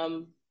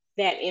am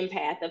that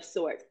empath of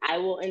sorts. I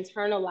will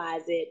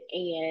internalize it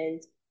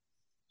and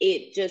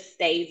it just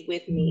stays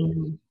with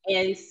me.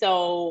 And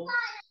so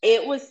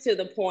it was to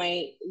the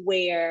point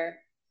where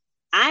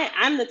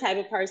I'm the type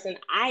of person,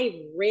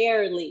 I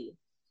rarely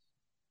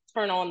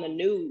turn on the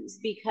news,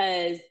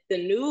 because the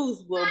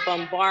news will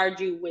bombard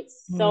you with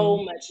so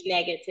Mm-hmm. much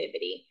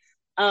negativity.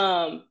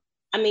 Um,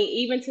 I mean,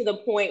 even to the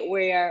point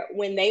where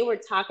when they were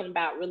talking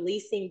about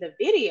releasing the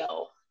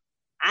video,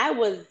 I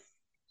was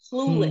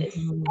clueless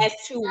Mm-hmm. as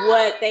to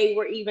what they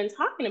were even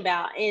talking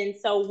about. And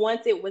so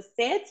once it was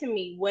said to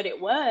me what it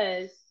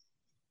was,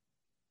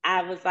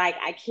 I was like,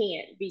 I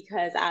can't,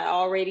 because I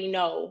already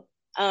know.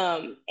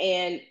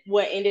 And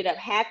what ended up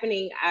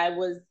happening, I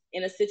was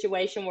in a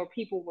situation where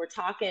people were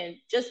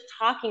just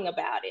talking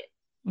about it.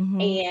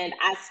 Mm-hmm. And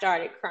I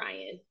started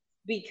crying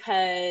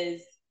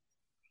because,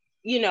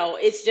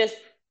 it's just,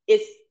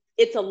 it's,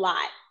 it's a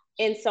lot.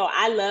 And so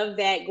I love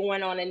that,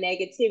 going on a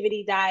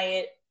negativity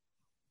diet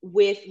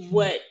with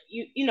what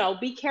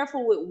be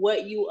careful with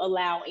what you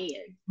allow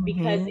in,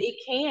 because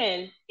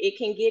Mm-hmm. it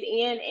can get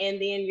in,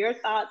 and then your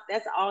thoughts,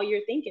 that's all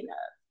you're thinking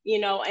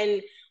of.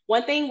 And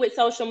one thing with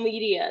social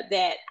media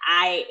that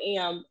I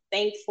am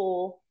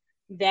thankful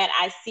that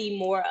I see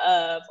more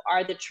of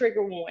are the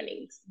trigger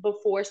warnings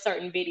before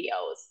certain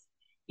videos.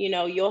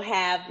 You'll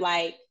have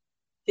like,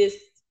 this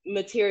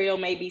material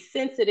may be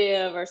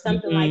sensitive or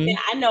something like Mm-hmm.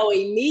 that. I know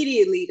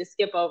immediately to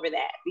skip over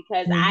that,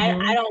 because I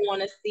Mm-hmm. don't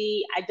want to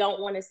see, I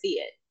don't want to see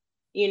it,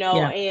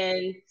 Yeah.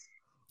 and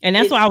And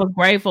that's why it's I was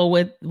grateful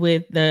with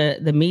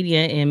the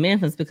media in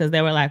Memphis, because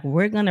they were like,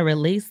 we're gonna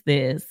release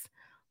this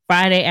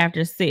Friday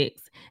after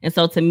 6. And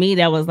so to me,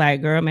 that was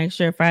like, girl, make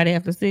sure Friday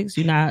after 6,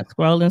 you're not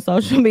scrolling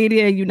social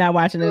media, you're not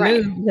watching the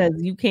right, news,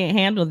 because you can't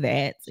handle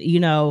that.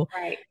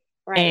 right,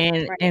 right,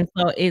 And right.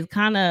 so it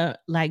kind of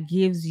like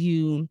gives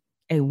you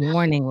a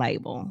warning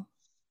label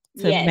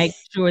to make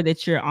Yes. sure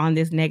that you're on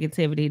this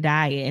negativity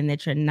diet and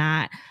that you're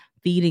not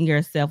feeding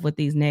yourself with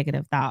these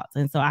negative thoughts.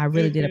 And so I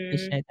really did Mhm.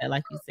 appreciate that,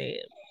 like you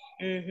said.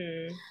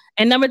 Mhm.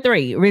 And number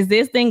 3,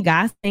 resisting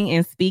gossiping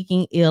and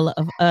speaking ill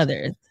of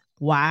others.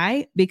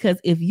 Why? Because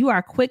if you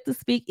are quick to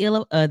speak ill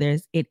of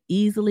others, it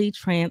easily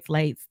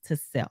translates to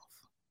self,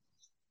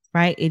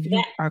 right? If you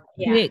That, are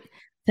yeah. quick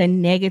to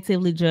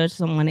negatively judge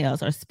someone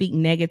else or speak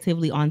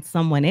negatively on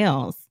someone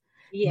else,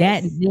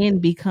 that Yes. then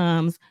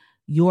becomes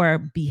your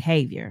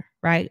behavior,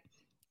 right?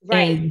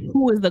 Right. And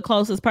who is the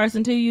closest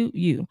person to you?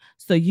 You.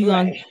 So you're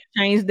going to Right.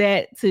 change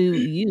that to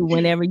you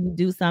whenever you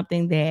do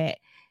something that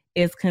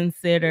is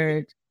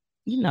considered,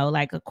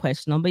 like a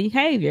questionable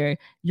behavior.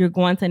 You're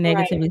going to Right.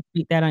 negatively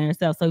speak that on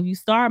yourself. So if you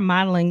start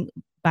modeling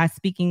by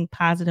speaking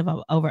positive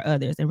over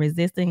others and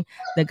resisting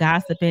the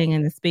gossiping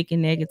and the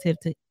speaking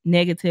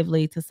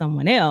negatively to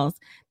someone else,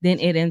 then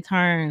it in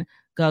turn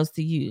goes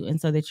to you. And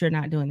so that you're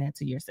not doing that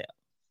to yourself.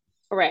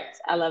 Correct.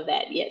 I love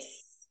that. Yes.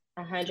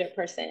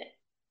 100%.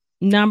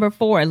 Number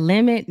 4,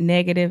 limit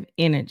negative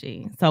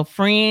energy. So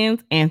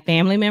friends and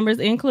family members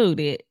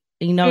included.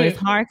 It's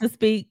Mm. hard to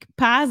speak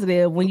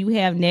positive when you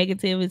have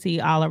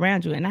negativity all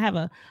around you. And I have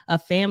a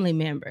family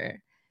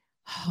member.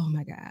 Oh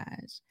my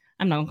gosh.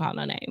 I'm not gonna call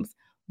no names,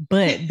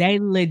 but they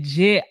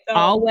legit So,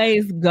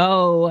 always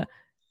go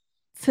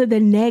to the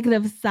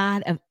negative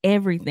side of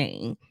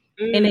everything.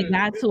 And it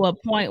got to a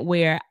point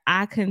where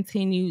I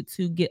continued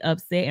to get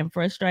upset and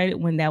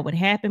frustrated when that would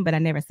happen, but I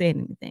never said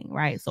anything,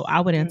 right? So I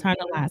would mhm.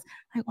 internalize,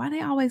 like, why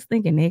they always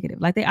thinking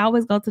negative? Like they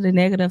always go to the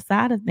negative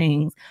side of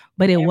things.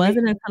 But it Every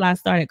wasn't until I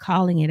started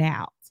calling it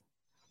out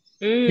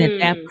that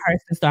mm.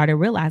 person started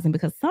realizing,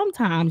 because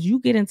sometimes you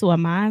get into a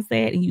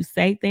mindset and you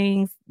say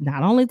things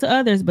not only to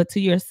others, but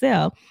to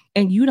yourself,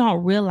 and you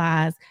don't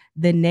realize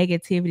the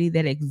negativity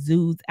that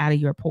exudes out of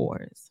your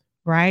pores,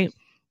 right?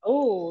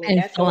 Oh, And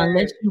that's a so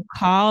unless word. you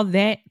call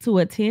that to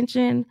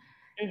attention,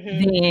 Mhm.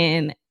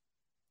 then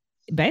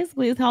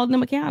basically it's holding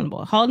them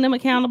accountable. Holding them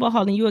accountable,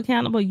 holding you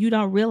accountable, you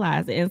don't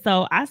realize it. And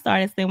so I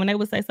started saying, when they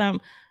would say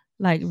something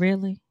like,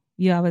 really?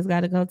 You always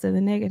got to go to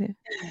the negative?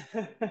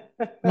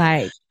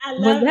 Like, I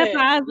was love that it.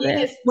 positive?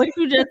 Yes. What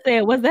you just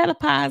said, was that a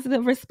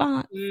positive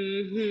response?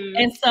 Mhm.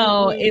 And so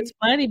Mhm. it's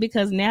funny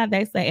because now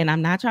they say, and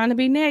I'm not trying to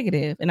be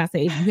negative. And I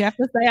say, if you have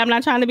to say I'm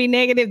not trying to be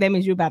negative, that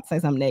means you're about to say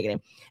something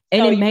negative.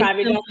 And So it you makes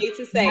probably them don't need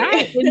to say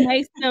right. It it.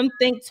 makes them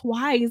think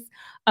twice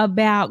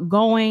about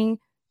going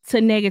to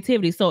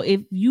negativity. So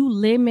if you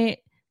limit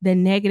the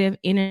negative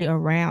energy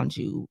around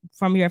you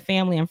from your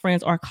family and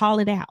friends, or call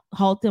it out,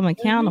 hold them Mhm.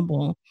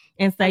 accountable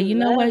and I say, you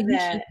know what, love you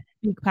should that.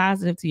 speak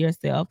positive to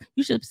yourself.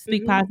 You should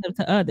speak Mhm. positive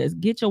to others.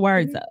 Get your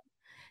words Mhm. up.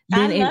 I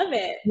Then it love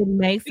it. it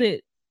makes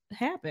it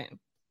happen.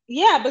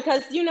 Yeah,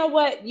 because you know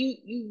what,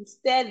 you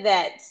said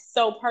that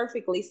so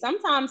perfectly.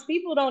 Sometimes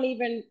people don't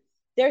even,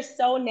 they're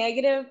so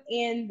negative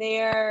in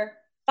their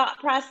thought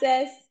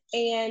process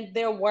and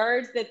their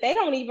words that they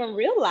don't even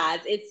realize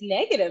it's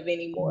negative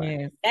anymore.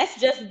 Yes. That's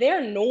just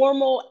their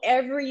normal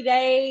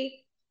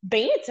everyday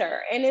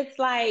banter, and it's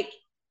like,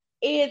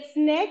 it's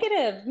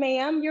negative,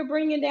 ma'am. You're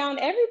bringing down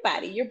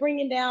everybody. You're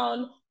bringing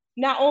down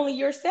not only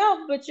yourself,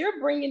 but you're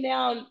bringing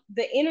down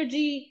the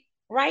energy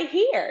right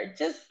here,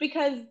 just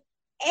because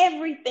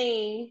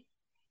everything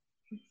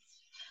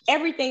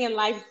everything in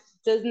life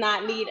does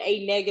not need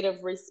a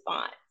negative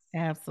response.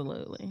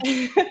 Absolutely.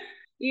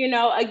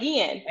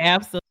 Again,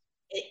 Absolutely.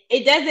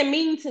 it doesn't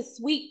mean to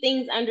sweep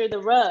things under the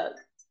rug,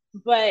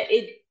 but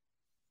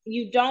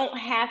you don't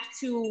have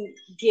to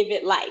give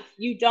it life.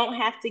 You don't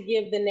have to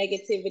give the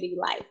negativity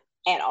life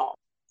at all.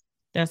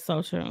 That's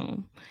so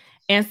true.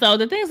 And so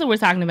the things that we're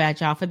talking about,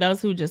 y'all, for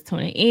those who just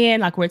tuning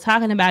in, like we're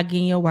talking about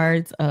getting your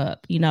words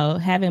up,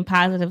 having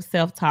positive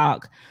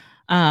self-talk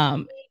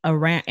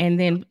around, and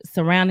then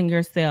surrounding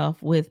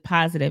yourself with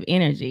positive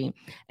energy.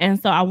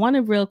 And so I want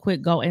to real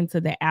quick go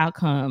into the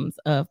outcomes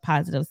of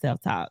positive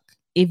self-talk.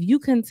 If you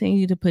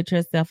continue to put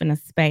yourself in a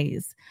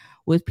space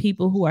with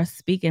people who are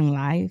speaking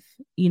life,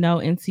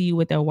 into you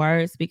with their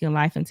words, speaking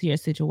life into your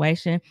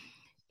situation,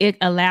 it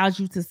allows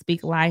you to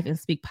speak life and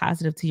speak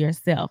positive to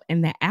yourself.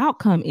 And the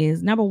outcome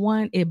is, number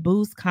one, it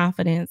boosts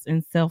confidence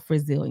and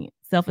self-resilience,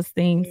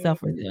 self-esteem,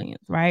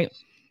 self-resilience, right?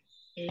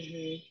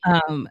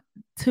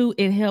 Two,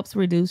 it helps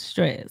reduce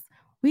stress.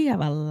 We have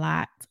a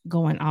lot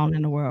going on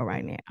in the world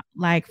right now,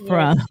 like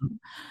from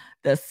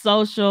the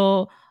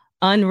social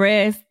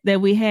unrest that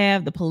we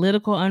have, the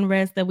political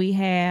unrest that we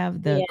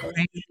have, the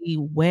crazy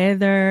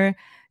weather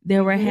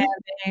that we're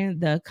having,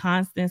 the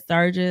constant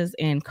surges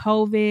in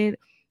COVID.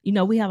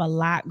 We have a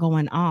lot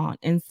going on.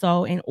 And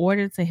so in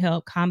order to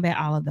help combat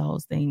all of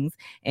those things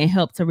and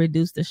help to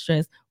reduce the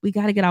stress, we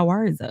got to get our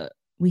words up.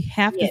 We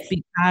have to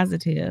speak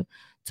positive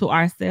to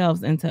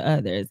ourselves and to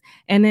others.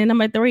 And then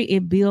number three,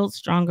 it builds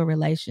stronger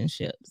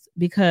relationships,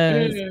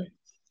 because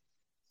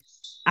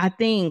I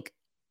think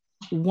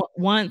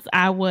once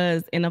I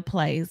was in a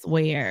place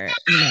where,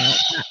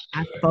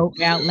 I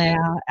spoke out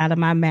loud out of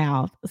my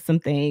mouth some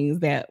things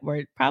that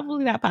were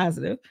probably not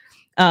positive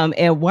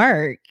at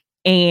work.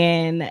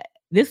 And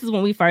this is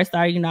when we first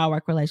started, our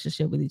work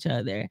relationship with each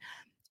other.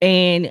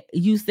 And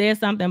you said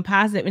something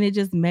positive, and it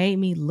just made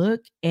me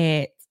look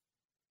at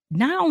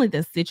not only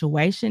the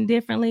situation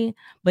differently,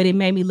 but it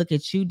made me look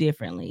at you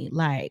differently.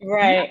 Like,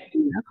 I'm not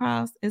coming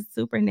across as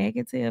super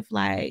negative,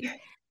 like,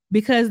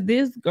 because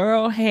this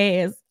girl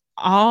has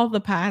all the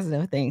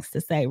positive things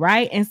to say,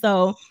 right? And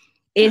so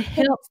it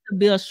helps to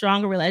build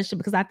stronger relationship,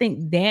 because I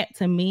think that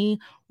to me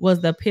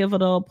was the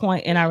pivotal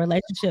point in our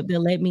relationship that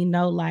let me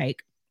know,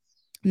 like,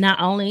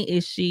 not only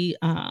is she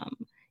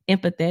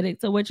empathetic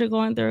to what you're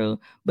going through,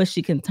 but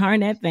she can turn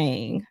that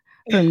thing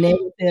from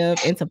negative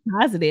into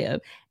positive.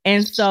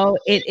 And so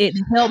it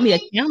held me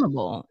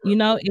accountable.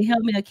 It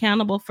held me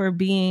accountable for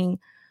being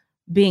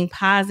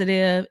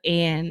positive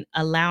and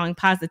allowing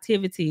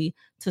positivity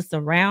to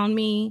surround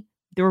me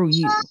through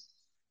you.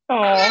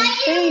 Oh,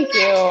 thank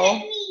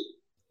you.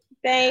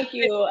 Thank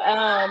you.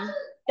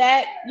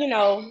 That,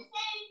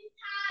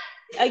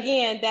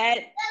 again, that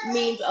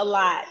means a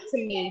lot to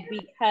me,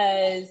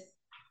 because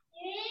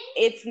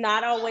it's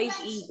not always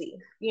easy.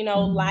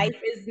 Life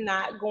is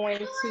not going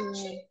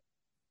to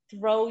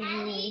throw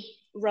you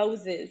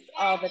roses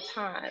all the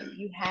time.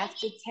 You have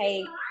to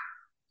take,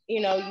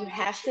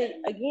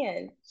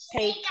 again,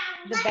 take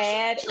the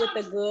bad with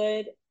the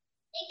good,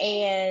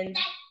 and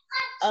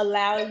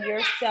allow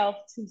yourself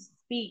to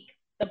speak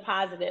the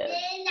positive.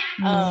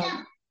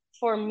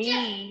 For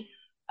me,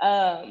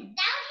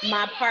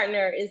 my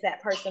partner is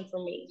that person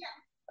for me.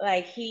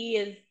 Like, he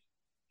is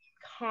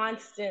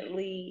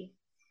constantly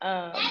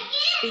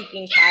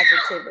speaking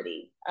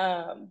positivity.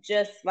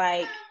 Just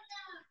like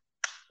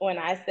when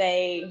I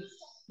say,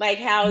 like,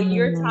 how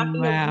you're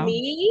talking of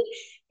me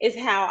is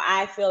how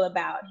I feel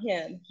about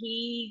him.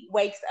 He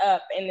wakes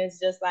up and it's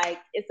just like,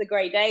 it's a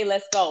great day.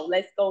 Let's go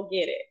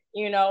get it.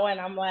 And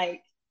I'm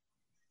like,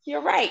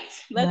 you're right.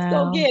 Let's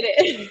go get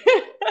it.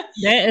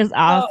 That is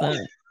awesome.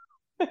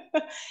 So,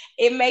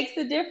 it makes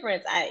a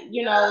difference.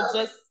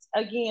 Just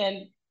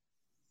again,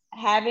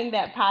 having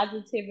that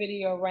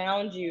positivity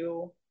around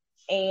you,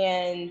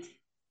 and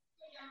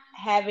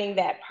having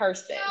that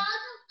person,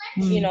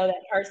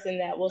 that person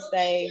that will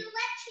say,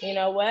 you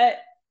know what?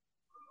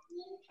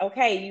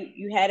 Okay,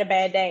 you had a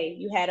bad day.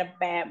 You had a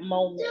bad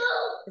moment.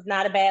 It's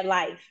not a bad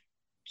life.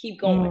 Keep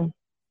going.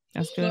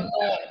 That's good.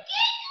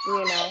 Keep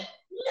going,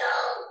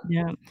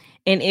 Yeah.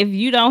 And if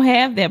you don't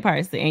have that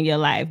person in your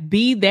life,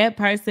 be that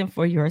person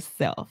for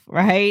yourself,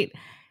 right?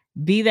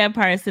 Be that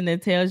person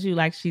that tells you,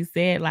 like she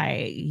said,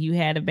 like, you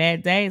had a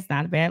bad day. It's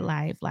not a bad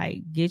life.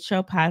 Like, get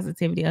your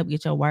positivity up,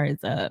 get your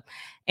words up.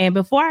 And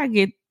before I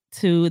get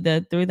to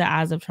the Through the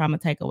Eyes of Trauma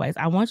takeaways,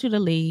 I want you to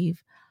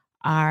leave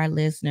our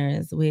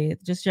listeners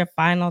with just your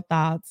final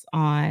thoughts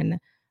on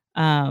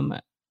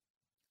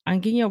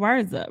getting your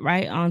words up,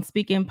 right? On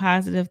speaking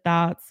positive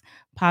thoughts,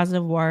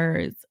 positive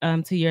words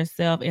to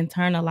yourself,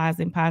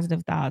 internalizing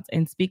positive thoughts,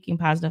 and speaking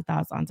positive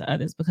thoughts onto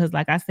others. Because,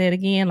 like I said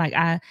again, like,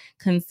 I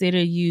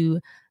consider you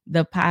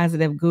the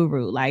positive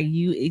guru. Like,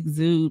 you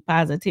exude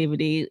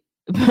positivity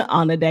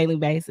on a daily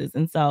basis.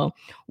 And so,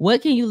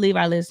 what can you leave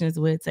our listeners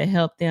with to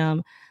help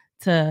them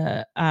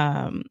to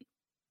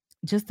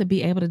just to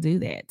be able to do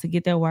that, to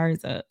get their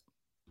words up?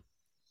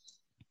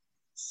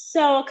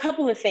 So, a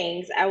couple of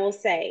things I will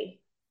say.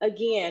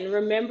 Again,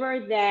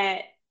 remember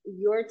that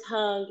your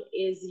tongue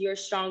is your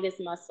strongest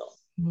muscle.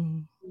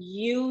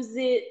 Use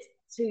it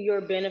to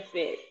your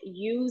benefit.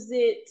 Use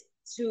it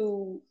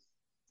to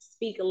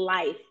speak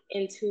life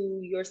into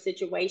your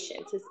situation,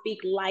 to speak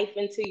life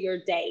into your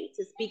day,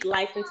 to speak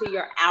life into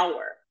your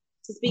hour.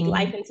 to speak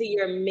life into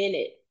your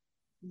minute.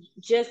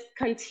 Just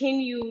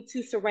continue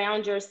to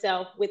surround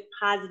yourself with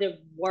positive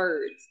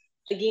words.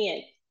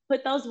 Again,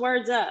 put those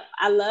words up.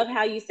 I love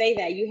how you say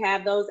that. You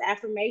have those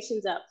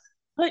affirmations up.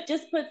 Put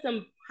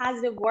some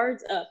positive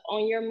words up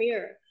on your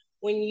mirror.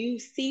 When you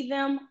see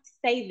them,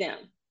 say them.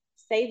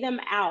 Say them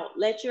out.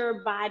 Let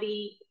your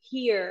body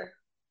hear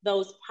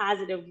those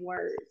positive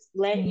words.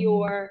 Let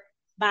your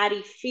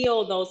body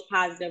feel those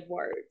positive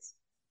words.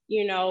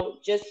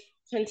 Just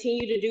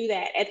continue to do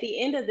that. At the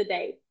end of the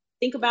day,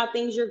 think about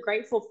things you're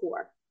grateful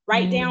for.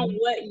 Write down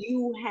what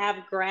you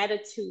have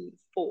gratitude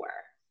for.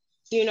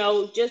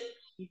 Just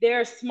there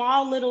are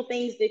small little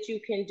things that you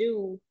can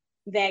do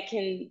that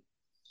can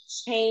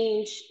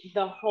change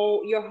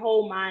your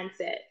whole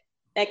mindset,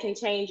 that can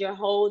change your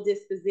whole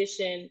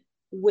disposition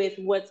with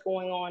what's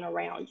going on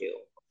around you.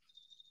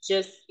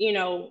 Just,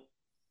 you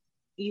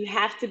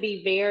have to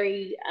be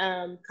very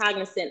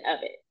cognizant of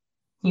it.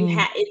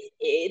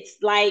 It's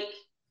like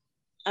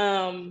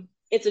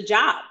it's a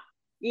job.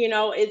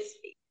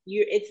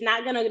 It's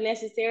not going to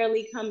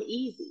necessarily come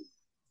easy.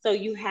 So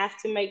you have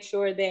to make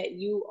sure that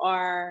you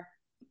are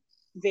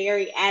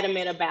very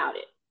adamant about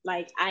it.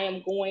 Like, I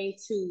am going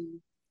to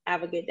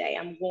have a good day.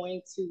 I'm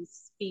going to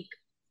speak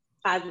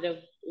positive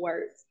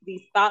words.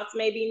 These thoughts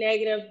may be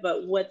negative,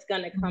 but what's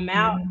going to come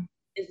out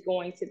is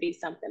going to be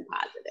something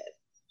positive.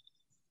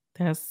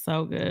 That's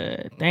so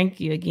good. Thank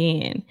you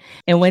again.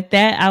 And with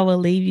that, I will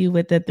leave you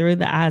with the Through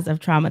the Eyes of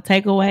Trauma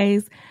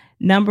takeaways.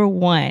 Number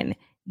 1,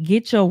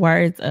 get your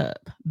words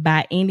up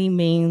by any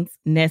means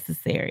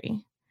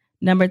necessary.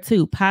 Number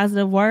 2,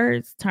 positive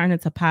words turn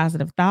into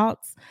positive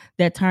thoughts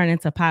that turn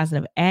into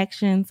positive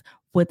actions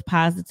with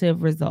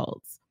positive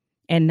results.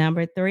 And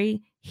number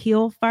 3,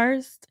 heal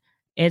first,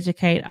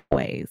 educate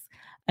always.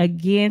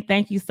 Again,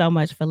 thank you so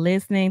much for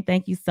listening.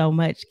 Thank you so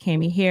much,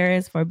 Cami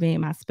Harris, for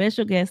being my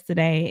special guest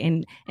today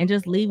and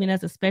just leaving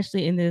us,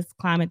 especially in this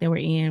climate that we're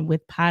in,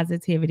 with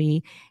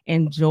positivity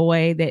and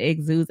joy that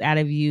exudes out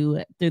of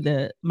you through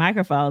the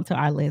microphone to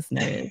our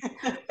listeners.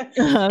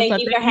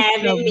 Thank you for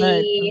having me.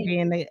 For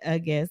being a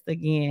guest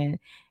again.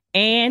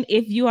 And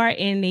if you are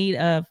in need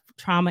of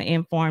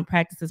trauma-informed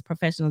practices,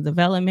 professional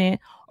development,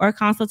 or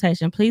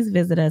consultation, please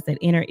visit us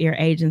at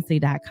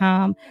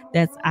innerearagency.com.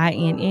 That's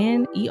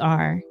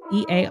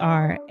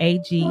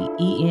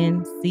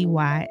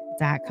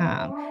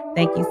INNEREARAGENCY.com.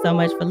 Thank you so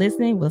much for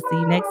listening. We'll see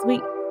you next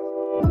week.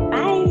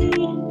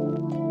 Bye.